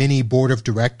mini board of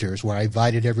directors where I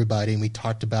invited everybody and we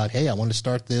talked about, hey, I want to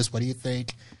start this. What do you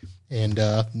think? And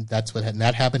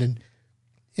that happened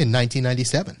in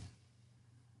 1997.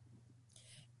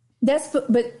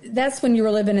 But that's when you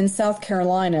were living in South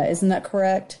Carolina, isn't that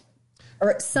correct? Or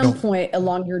at some point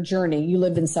along your journey, you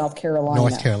lived in South Carolina.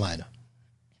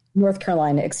 North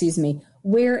Carolina, excuse me.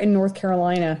 Where in North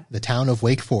Carolina? The town of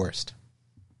Wake Forest.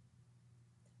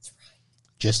 That's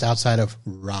right. Just outside of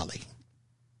Raleigh.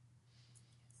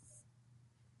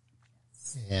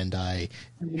 And I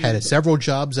had several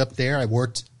jobs up there. I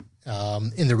worked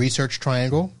in the Research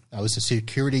Triangle. I was a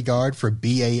security guard for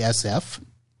BASF,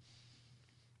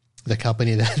 the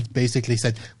company that basically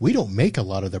said, we don't make a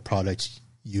lot of the products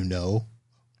you know,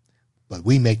 but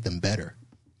we make them better.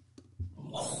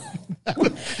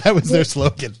 That was their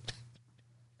slogan.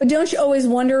 But don't you always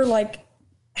wonder, like,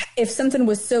 if something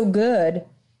was so good,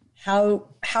 how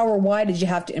or why did you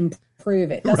have to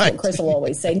improve it? That's right. what Chris will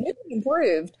always say. New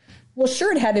improved. Well,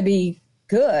 sure, it had to be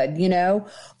good, you know.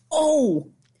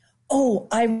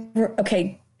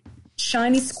 Okay.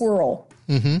 Shiny Squirrel.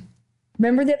 Mm-hmm.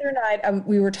 Remember the other night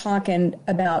we were talking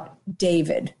about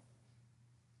David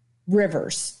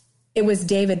Rivers. It was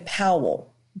David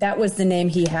Powell. That was the name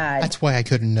he had. That's why I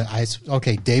couldn't.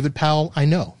 Okay, David Powell. I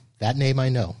know that name. I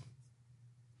know.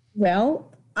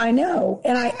 Well, I know,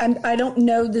 and I don't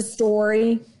know the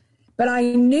story, but I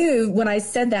knew when I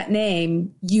said that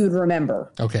name, you would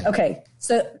remember. Okay.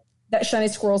 So that shiny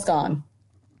squirrel's gone.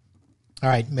 All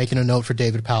right, making a note for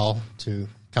David Powell to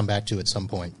come back to at some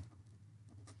point.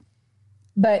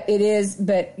 But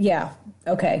yeah,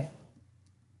 okay.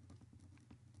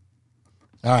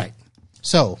 All right.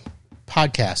 So,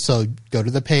 podcast. So, go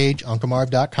to the page,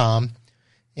 unclemarv.com,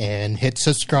 and hit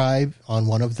subscribe on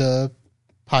one of the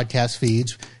podcast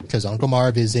feeds, because Uncle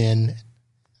Marv is in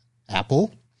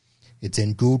Apple. It's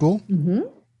in Google. Mm-hmm.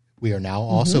 We are now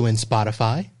also in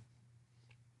Spotify.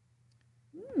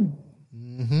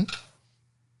 Mm-hmm.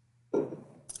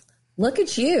 Look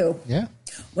at you. Yeah.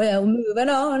 Well, moving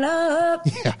on up.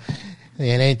 Yeah. It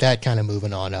ain't that kind of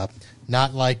moving on up.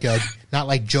 Not like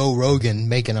Joe Rogan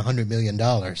making $100 million.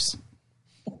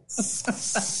 It's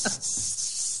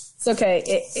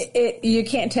okay. You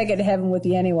can't take it to heaven with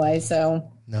you anyway, so.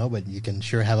 No, but you can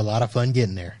sure have a lot of fun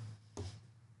getting there.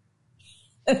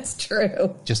 That's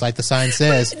true. Just like the sign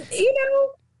says. But, you know.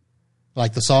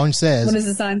 Like the song says. What does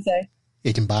the sign say?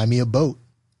 It can buy me a boat.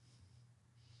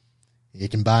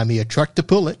 It can buy me a truck to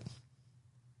pull it.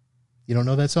 You don't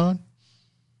know that song?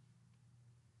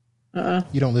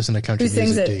 You don't listen to country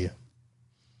music, do you?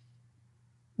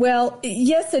 Well,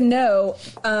 yes and no.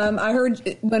 I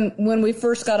heard when we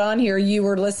first got on here, you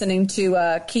were listening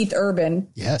to Keith Urban.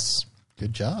 Yes.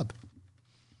 Good job.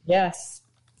 Yes.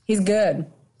 He's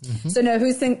good. Mm-hmm. So no,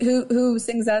 who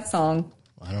sings that song?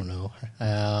 I don't know.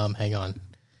 Hang on.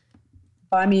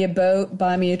 Buy me a boat,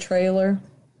 buy me a trailer.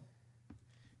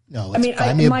 No, it's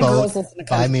buy me a boat,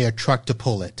 buy me a truck to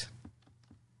pull it.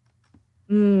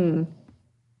 Is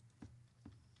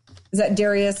that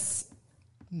Darius?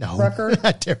 No, Rucker?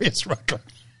 Not Darius Rucker.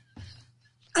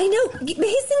 I know. He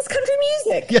sings country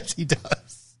music. Yes, he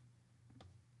does.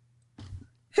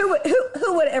 Who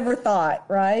would ever thought,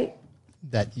 right?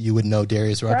 That you would know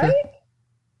Darius Rucker? Right?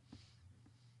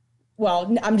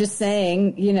 Well, I'm just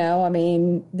saying,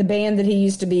 the band that he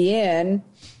used to be in,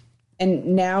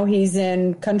 and now he's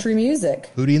in country music.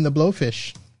 Hootie and the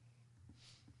Blowfish.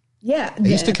 Yeah. They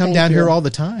used to come down here all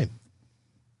the time.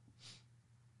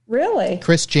 Really?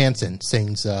 Chris Jansen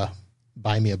sings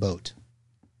Buy Me a Boat.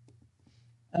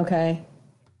 Okay.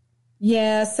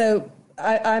 Yeah, so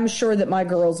I'm sure that my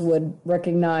girls would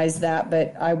recognize that,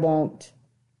 but I won't.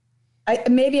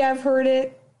 Maybe I've heard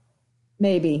it.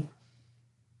 Maybe.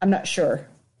 I'm not sure.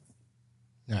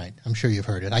 All right. I'm sure you've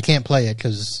heard it. I can't play it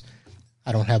because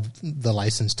I don't have the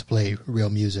license to play real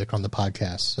music on the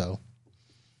podcast, so.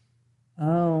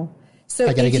 Oh. So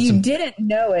if you didn't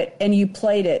know it and you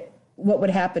played it, what would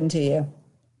happen to you?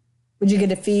 Would you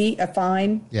get a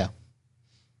fine? Yeah.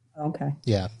 Okay.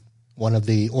 Yeah. One of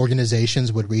the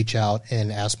organizations would reach out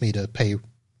and ask me to pay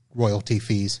royalty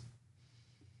fees.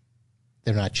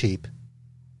 They're not cheap.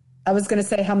 I was going to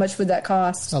say, how much would that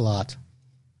cost? A lot.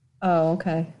 Oh,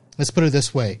 okay. Let's put it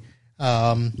this way.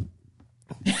 I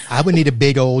would need a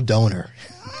big old donor.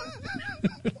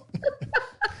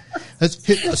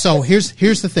 So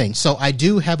here's the thing. So I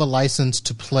do have a license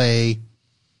to play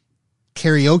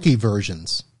karaoke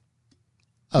versions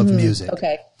of music.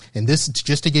 Okay. And this,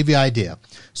 just to give you an idea.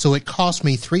 So it cost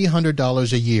me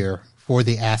 $300 a year for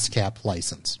the ASCAP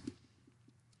license.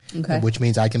 Okay. Which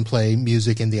means I can play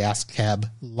music in the ASCAP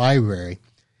library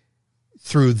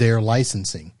through their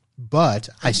licensing. But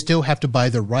I still have to buy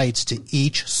the rights to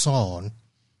each song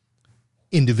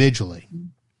individually.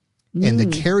 And the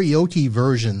karaoke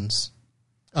versions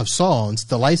of songs,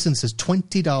 the license is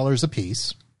 $20 a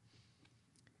piece.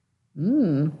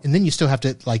 And then you still have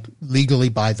to legally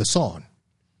buy the song.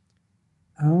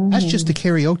 Oh. That's just the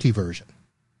karaoke version.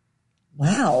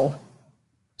 Wow.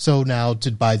 So now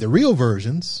to buy the real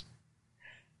versions,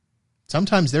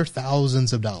 sometimes they're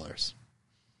thousands of dollars.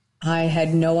 I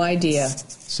had no idea.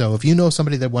 So if you know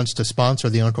somebody that wants to sponsor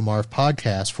the Uncle Marv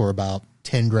podcast for about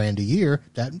 10 grand a year,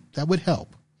 that would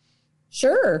help.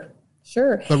 Sure.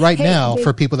 But right now,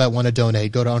 for people that want to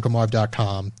donate, go to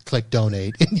unclemarv.com, click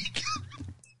donate.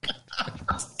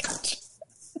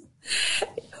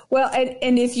 Well,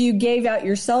 and if you gave out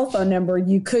your cell phone number,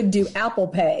 you could do Apple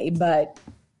Pay, but,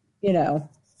 you know.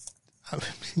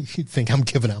 You think I'm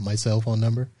giving out my cell phone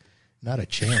number? Not a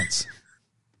chance.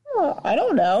 I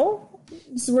don't know.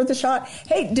 It's worth a shot.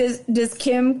 Hey, does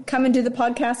Kim come and do the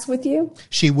podcast with you?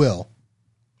 She will.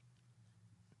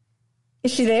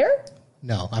 Is she there?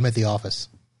 No, I'm at the office.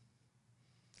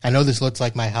 I know this looks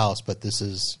like my house, but this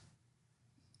is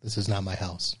not my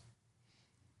house.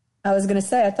 I was going to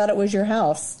say, I thought it was your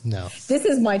house. No. This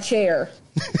is my chair.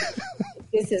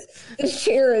 This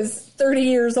chair is 30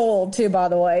 years old, too, by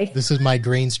the way. This is my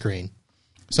green screen.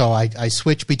 So I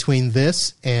switch between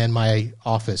this and my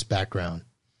office background.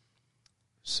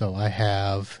 So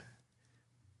I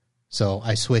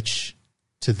switch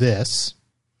to this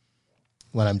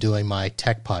when I'm doing my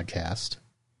tech podcast.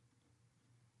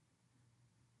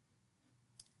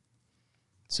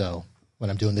 So when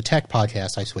I'm doing the tech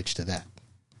podcast, I switch to that.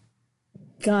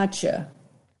 Gotcha.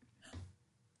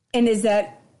 And is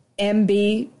that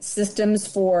MB Systems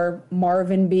for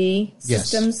Marvin B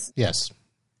Systems? Yes.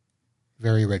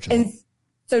 Very original. And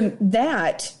so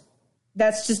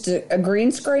that's just a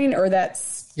green screen, or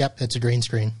that's... Yep, it's a green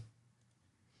screen.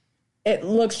 It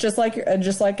looks just like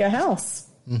a house.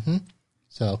 Mm-hmm.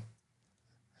 So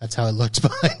that's how it looks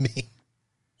behind me.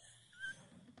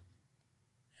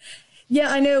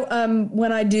 Yeah, I know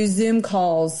when I do Zoom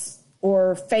calls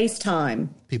or FaceTime.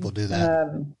 People do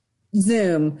that.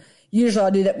 Zoom. Usually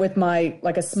I'll do that with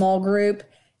a small group.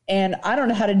 And I don't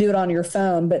know how to do it on your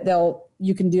phone, but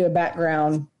you can do a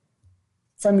background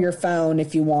from your phone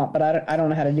if you want, but I don't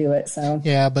know how to do it. So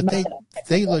yeah, but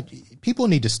they look, people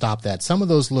need to stop that. Some of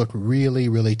those look really,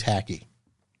 really tacky.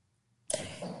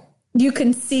 You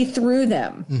can see through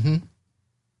them. Mm-hmm.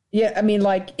 Yeah, I mean,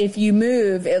 like if you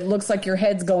move, it looks like your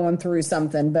head's going through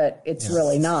something, but it's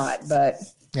really not. But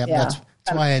yeah. That's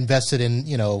why I invested in,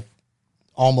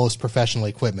 almost professional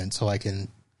equipment so I can,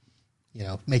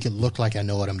 make it look like I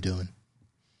know what I'm doing.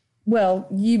 Well,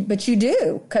 you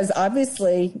do, because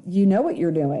obviously you know what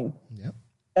you're doing. Yep.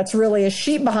 That's really a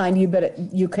sheet behind you, but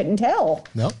you couldn't tell.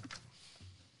 Nope.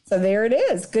 So there it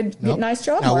is. Good, nice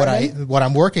job. Now, Marvin. what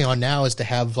I'm working on now is to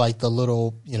have like the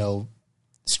little,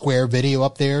 square video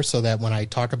up there so that when I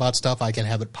talk about stuff, I can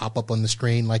have it pop up on the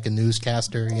screen like a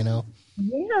newscaster,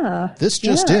 Yeah. This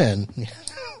just in.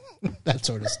 That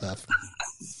sort of stuff.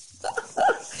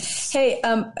 Hey,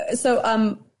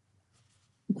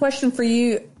 question for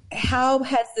you. How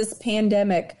has this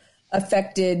pandemic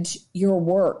affected your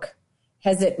work?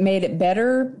 Has it made it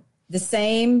better, the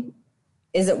same?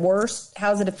 Is it worse?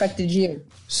 How's it affected you?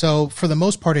 So for the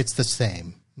most part, it's the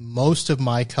same. Most of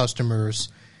my customers,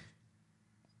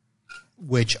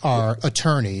 which are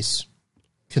attorneys,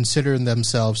 consider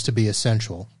themselves to be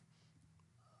essential.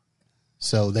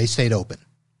 So they stayed open.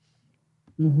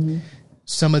 Mm-hmm.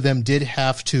 Some of them did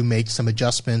have to make some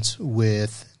adjustments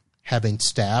with having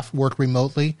staff work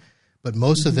remotely, but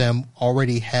most of them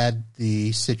already had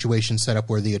the situation set up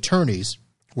where the attorneys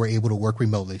were able to work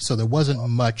remotely. So there wasn't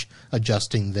much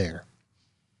adjusting there.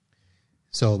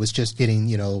 So it was just getting,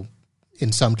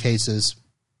 in some cases,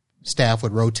 staff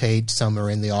would rotate. Some are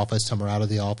in the office, some are out of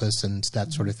the office, and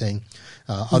that sort of thing.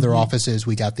 Other offices,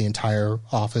 we got the entire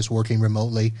office working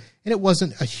remotely. And it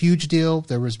wasn't a huge deal.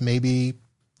 There was maybe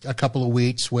a couple of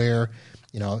weeks where,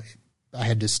 I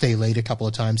had to stay late a couple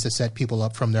of times to set people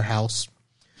up from their house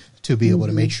to be able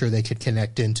to make sure they could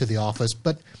connect into the office,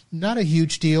 but not a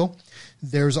huge deal.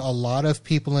 There's a lot of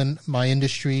people in my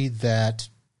industry that,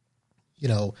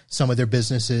 some of their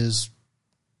businesses,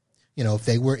 if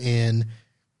they were in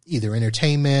either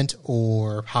entertainment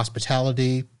or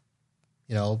hospitality,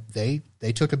 they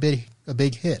took a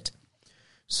big hit.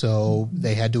 So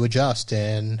they had to adjust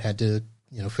and had to,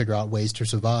 figure out ways to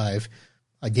survive.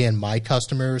 Again, my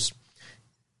customers,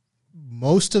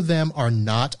 most of them are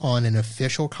not on an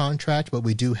official contract, but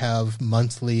we do have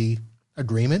monthly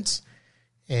agreements.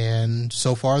 And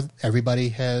so far, everybody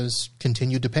has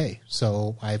continued to pay.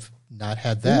 So I've not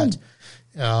had that.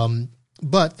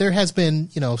 But there has been,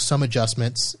 some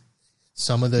adjustments.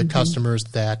 Some of the customers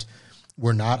that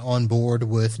were not on board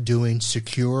with doing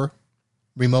secure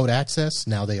remote access,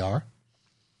 now they are.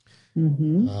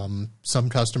 Some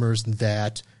customers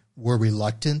that were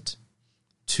reluctant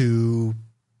to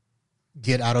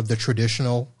get out of the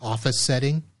traditional office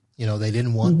setting. They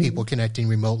didn't want people connecting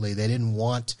remotely. They didn't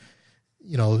want,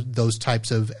 those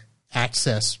types of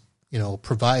access,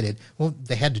 provided. Well,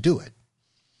 they had to do it.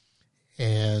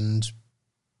 And,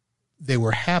 they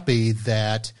were happy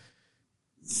that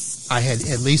I had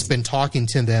at least been talking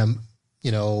to them,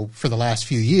 for the last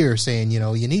few years, saying,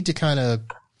 you need to kind of,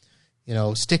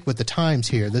 stick with the times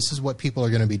here. This is what people are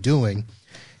going to be doing.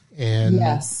 And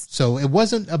yes. So it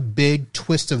wasn't a big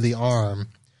twist of the arm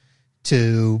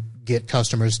to get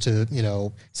customers to,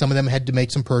 some of them had to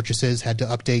make some purchases, had to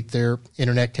update their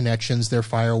internet connections, their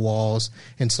firewalls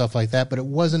and stuff like that. But it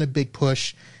wasn't a big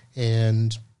push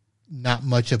and not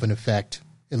much of an effect,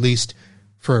 at least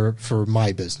for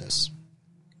my business.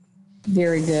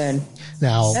 Very good.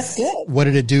 Now, that's good. What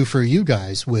did it do for you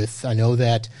guys I know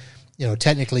that,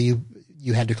 technically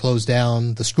you had to close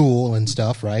down the school and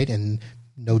stuff, right? And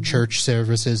no church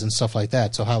services and stuff like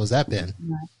that. So how has that been?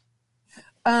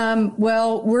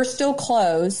 Well, we're still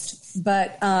closed,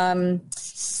 but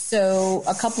so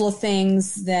a couple of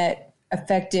things that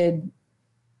affected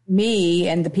me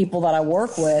and the people that I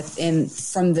work with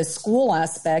from the school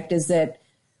aspect is that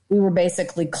we were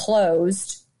basically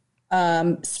closed.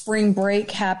 Spring break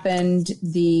happened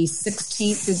the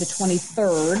 16th through the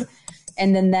 23rd.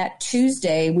 And then that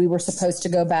Tuesday, we were supposed to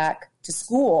go back to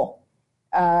school,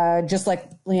 just like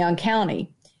Leon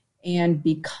County. And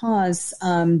because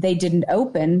they didn't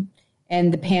open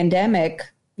and the pandemic,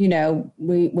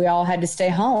 we all had to stay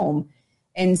home.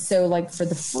 And so like for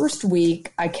the first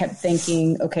week, I kept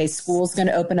thinking, okay, school's going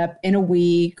to open up in a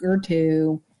week or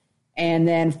two. And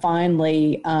then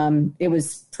finally, it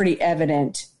was pretty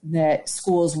evident that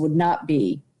schools would not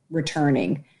be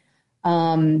returning.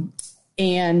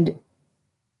 And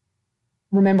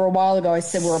remember a while ago, I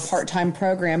said we're a part-time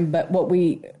program, but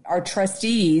our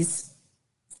trustees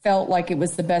felt like it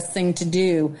was the best thing to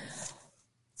do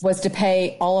was to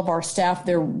pay all of our staff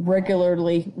their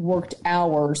regularly worked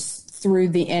hours through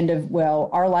the end of,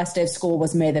 our last day of school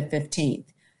was May the 15th.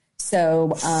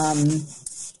 So,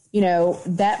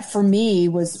 that for me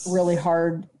was really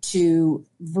hard to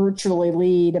virtually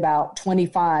lead about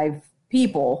 25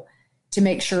 people to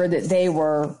make sure that they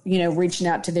were, reaching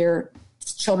out to their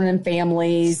children and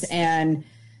families and,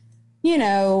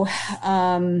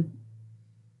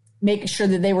 making sure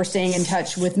that they were staying in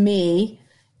touch with me,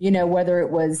 whether it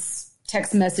was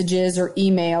text messages or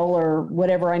email or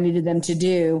whatever I needed them to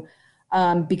do.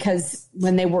 Because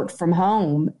when they worked from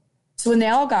home, so when they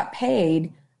all got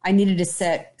paid, I needed to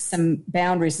set some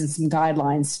boundaries and some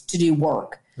guidelines to do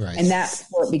work. Right. And that's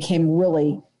where it became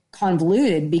really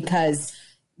convoluted because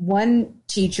one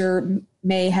teacher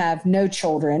may have no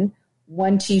children.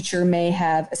 One teacher may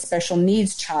have a special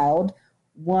needs child.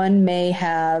 One may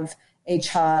have a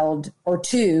child or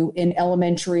two in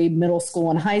elementary, middle school,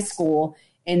 and high school,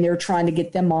 and they're trying to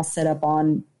get them all set up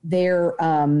on their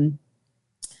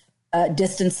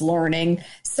distance learning.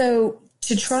 So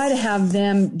to try to have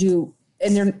them do,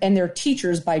 and they're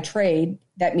teachers by trade,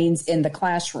 that means in the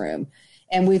classroom.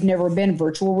 And we've never been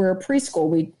virtual. We're a preschool.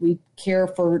 We care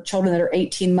for children that are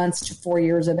 18 months to 4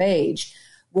 years of age,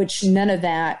 which none of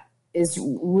that is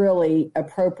really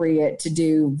appropriate to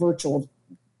do virtual,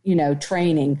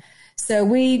 training. So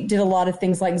we did a lot of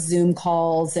things like Zoom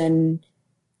calls and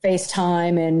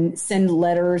FaceTime and send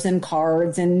letters and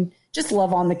cards and just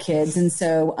love on the kids. And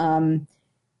so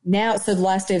so the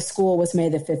last day of school was May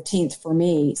the 15th for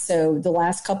me. So the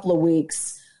last couple of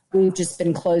weeks, we've just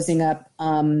been closing up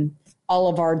all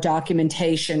of our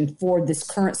documentation for this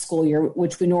current school year,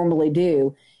 which we normally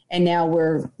do. And now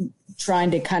we're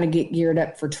trying to kind of get geared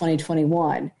up for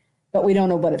 2021, but we don't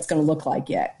know what it's going to look like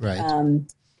yet. Right.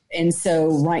 And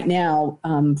so right now,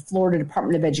 Florida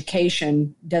Department of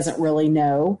Education doesn't really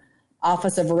know.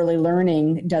 Office of Early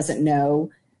Learning doesn't know.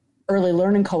 Early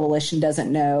Learning Coalition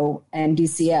doesn't know. And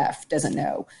DCF doesn't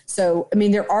know. So,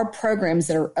 there are programs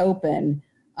that are open.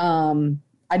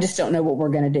 I just don't know what we're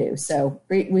going to do. So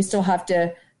we still have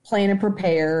to plan and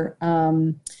prepare,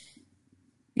 for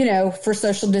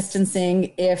social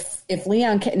distancing. If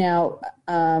Leon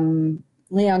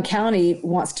County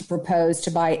wants to propose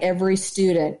to buy every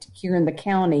student here in the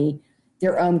county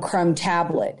their own Chrome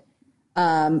tablet.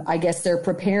 I guess they're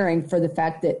preparing for the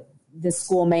fact that the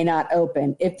school may not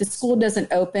open. If the school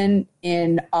doesn't open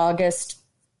in August,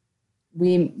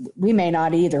 we may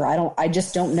not either. I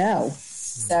just don't know.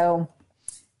 So,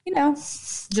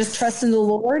 just trust in the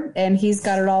Lord, and He's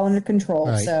got it all under control.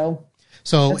 Right. So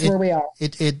that's where we are.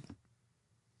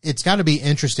 It's got to be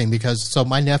interesting because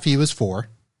my nephew is 4.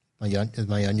 My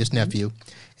youngest nephew,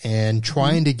 and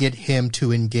trying to get him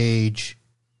to engage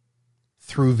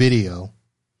through video.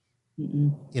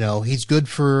 He's good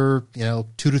for 2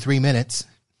 to 3 minutes.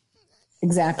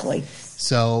 Exactly.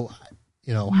 So,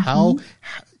 how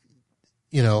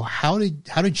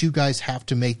did you guys have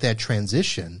to make that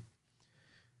transition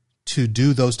to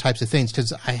do those types of things?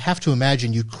 Because I have to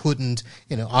imagine you couldn't,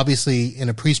 obviously in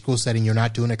a preschool setting, you're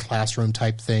not doing a classroom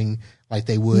type thing like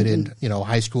they would in,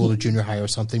 high school or junior high or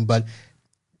something. But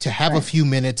to have a few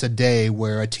minutes a day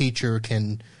where a teacher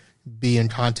can be in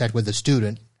contact with a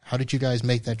student, how did you guys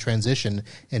make that transition?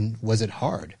 And was it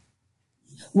hard?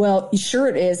 Well, sure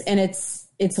it is. And it's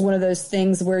one of those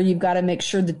things where you've got to make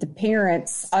sure that the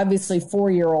parents, obviously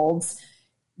 4-year-olds,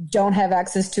 don't have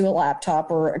access to a laptop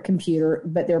or a computer,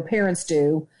 but their parents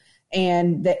do.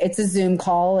 And it's a Zoom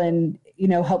call, and,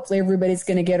 hopefully everybody's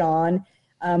going to get on.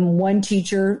 One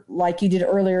teacher, like you did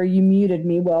earlier, you muted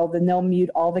me. Well, then they'll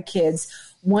mute all the kids.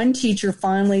 One teacher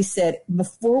finally said,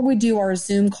 before we do our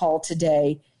Zoom call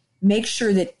today, make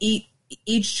sure that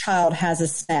each child has a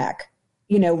snack,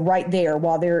 right there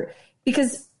while they're,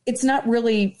 because it's not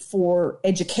really for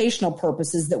educational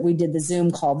purposes that we did the Zoom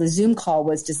call. The Zoom call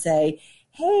was to say,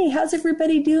 hey, how's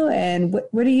everybody doing?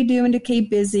 What are you doing to keep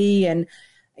busy? And,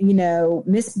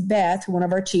 Miss Beth, one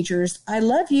of our teachers, I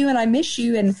love you and I miss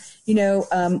you. And,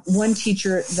 one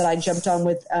teacher that I jumped on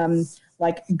with,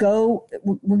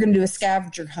 we're going to do a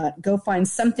scavenger hunt. Go find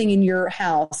something in your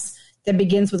house that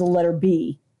begins with the letter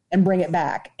B and bring it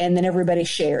back. And then everybody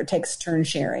takes a turn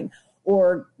sharing.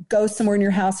 Or go somewhere in your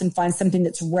house and find something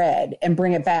that's red and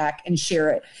bring it back and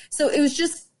share it. So it was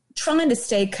just trying to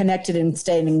stay connected and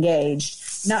stay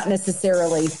engaged, not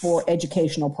necessarily for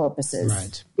educational purposes.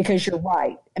 Right. Because you're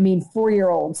right. I mean,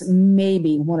 4-year-olds,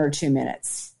 maybe 1 or 2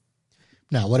 minutes.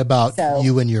 Now, what about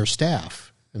you and your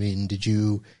staff? I mean, did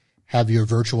you have your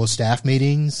virtual staff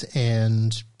meetings,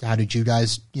 and how did you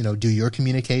guys, do your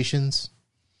communications?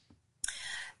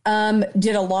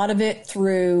 Did a lot of it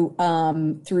through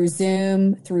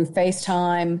Zoom, through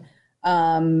FaceTime,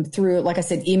 through, like I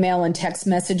said, email and text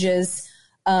messages.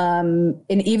 And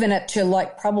even up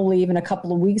to probably even a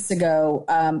couple of weeks ago,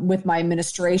 with my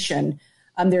administration,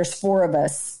 there's 4 of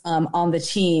us, on the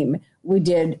team. We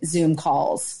did Zoom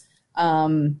calls,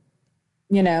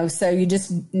 so you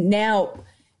just now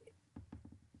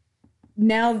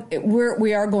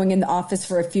we are going in the office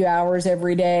for a few hours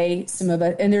every day. Some of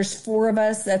us, and there's 4 of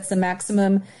us. That's the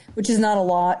maximum, which is not a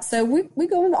lot. So we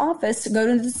go in the office, go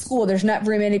to the school. There's not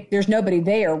very many. There's nobody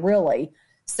there really.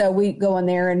 So we go in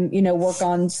there and, work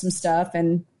on some stuff,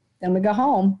 and then we go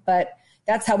home. But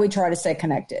that's how we try to stay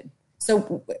connected.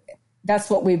 So that's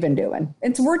what we've been doing.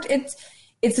 It's worked.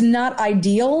 It's not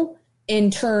ideal in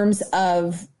terms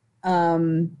of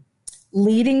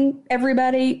leading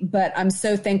everybody, but I'm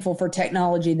so thankful for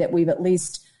technology that we've at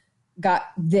least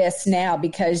got this now,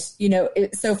 because,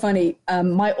 it's so funny.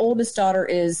 My oldest daughter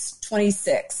is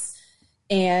 26,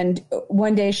 and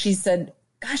one day she said,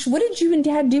 gosh, what did you and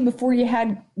Dad do before you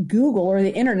had Google or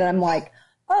the internet? I'm like,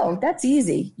 oh, that's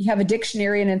easy. You have a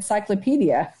dictionary and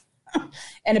encyclopedia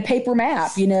and a paper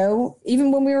map,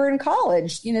 even when we were in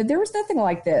college, there was nothing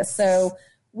like this. So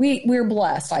we're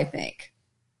blessed, I think.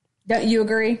 Don't you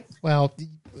agree? Well,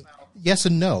 yes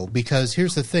and no, because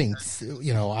here's the thing.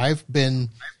 I've been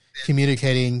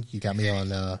communicating. You got me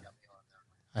on,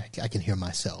 I can hear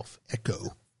myself.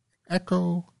 Echo.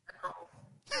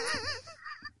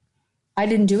 I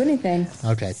didn't do anything.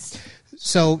 Okay.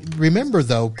 So remember,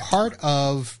 though, part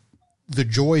of the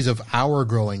joys of our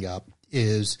growing up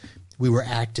is we were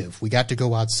active. We got to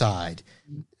go outside.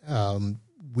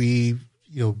 We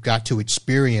got to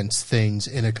experience things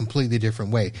in a completely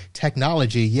different way.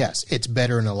 Technology, yes, it's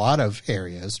better in a lot of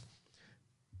areas,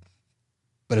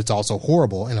 but it's also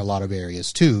horrible in a lot of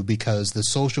areas too, because the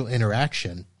social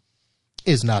interaction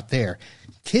is not there.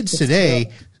 Kids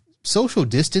today, social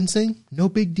distancing, no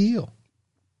big deal,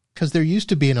 because they're used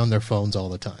to being on their phones all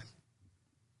the time.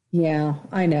 Yeah,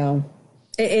 I know.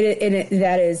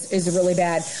 That is really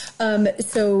bad.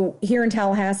 So here in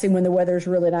Tallahassee, when the weather's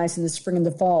really nice in the spring and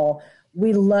the fall,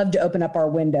 we love to open up our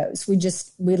windows.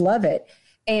 We love it.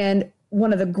 And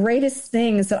one of the greatest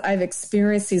things that I've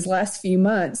experienced these last few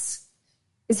months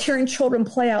is hearing children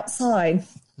play outside.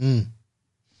 I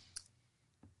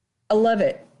love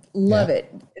it. Love it.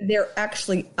 They're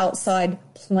actually outside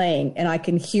playing, and I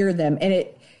can hear them. And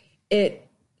it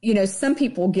some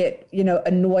people get,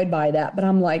 annoyed by that, but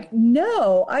I'm like,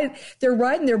 no, they're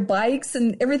riding their bikes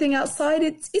and everything outside.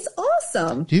 It's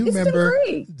awesome. Do you remember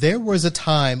there was a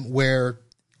time where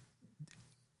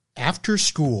after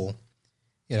school,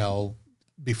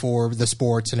 before the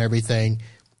sports and everything,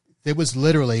 it was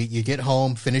literally you get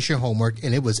home, finish your homework,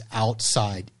 and it was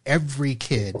outside. Every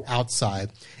kid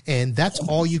outside. And that's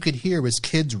all you could hear was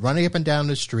kids running up and down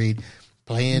the street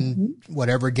playing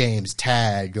whatever games,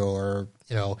 tag, or,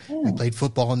 we played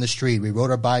football in the street. We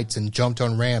rode our bikes and jumped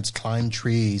on ramps, climbed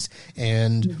trees.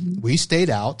 And we stayed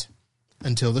out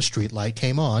until the street light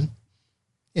came on.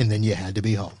 and then you had to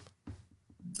be home.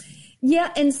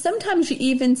 Yeah, and sometimes you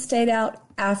even stayed out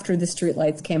after the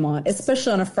streetlights came on,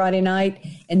 especially on a Friday night,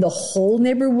 and the whole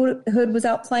neighborhood was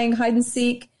out playing hide and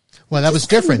seek. Well, that was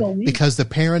different because the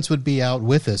parents would be out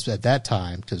with us at that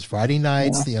time. Because Friday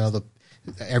nights,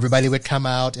 everybody would come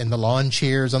out, and the lawn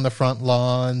chairs on the front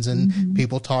lawns, and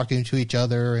people talking to each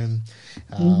other, and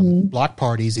block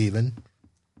parties even.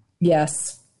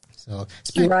 Yes. So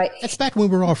you're right. It's back when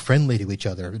we were all friendly to each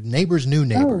other. Neighbors knew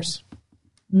neighbors.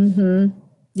 Oh.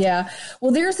 Yeah.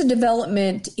 Well, there's a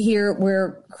development here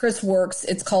where Chris works.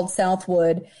 It's called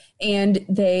Southwood, and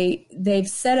they've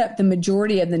set up the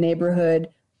majority of the neighborhood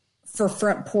for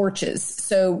front porches.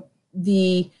 So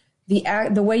the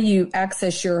way you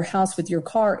access your house with your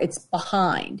car, it's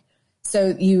behind.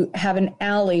 So you have an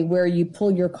alley where you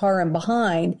pull your car in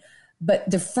behind, but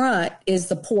the front is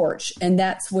the porch, and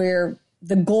that's where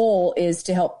the goal is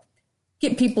to help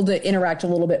get people to interact a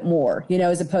little bit more,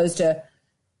 as opposed to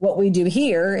what we do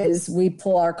here is we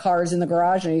pull our cars in the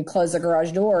garage and you close the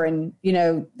garage door. And,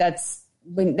 that's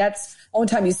the only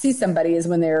time you see somebody is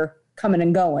when they're coming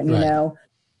and going, But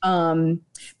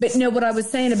what I was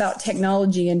saying about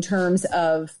technology in terms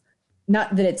of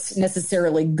not that it's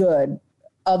necessarily good,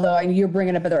 although you're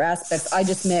bringing up other aspects. I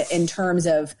just meant in terms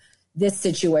of this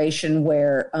situation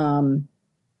where,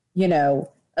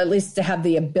 at least to have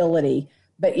the ability.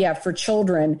 But yeah, for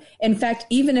children, in fact,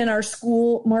 even in our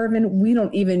school, Marvin, we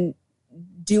don't even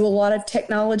do a lot of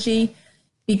technology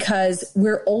because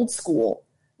we're old school.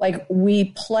 Like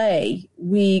we play,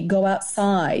 we go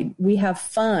outside, we have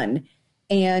fun,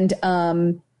 and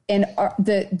the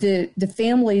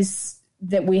families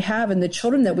that we have and the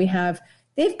children that we have,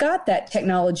 they've got that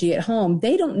technology at home.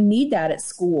 They don't need that at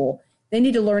school. They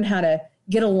need to learn how to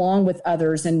get along with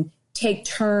others and take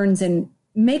turns and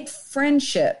make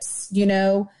friendships,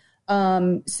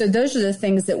 So those are the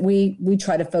things that we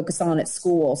try to focus on at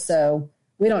school. So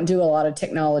we don't do a lot of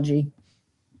technology.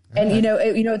 Okay.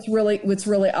 And what's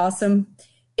really awesome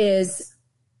is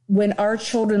when our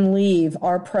children leave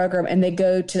our program and they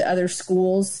go to other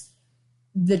schools,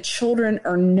 the children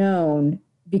are known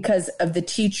because of the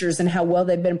teachers and how well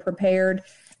they've been prepared,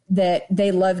 that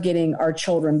they love getting our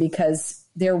children because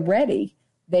they're ready.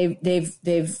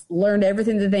 They've learned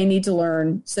everything that they need to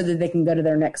learn so that they can go to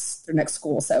their next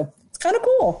school. So it's kind of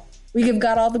cool. We've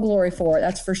got all the glory for it.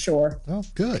 That's for sure. Oh,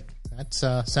 good. That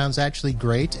sounds actually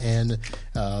great, and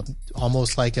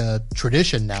almost like a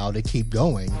tradition now to keep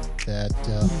going. That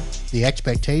the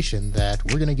expectation that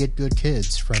we're going to get good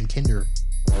kids from kinder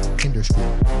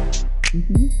school.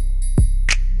 Mm-hmm.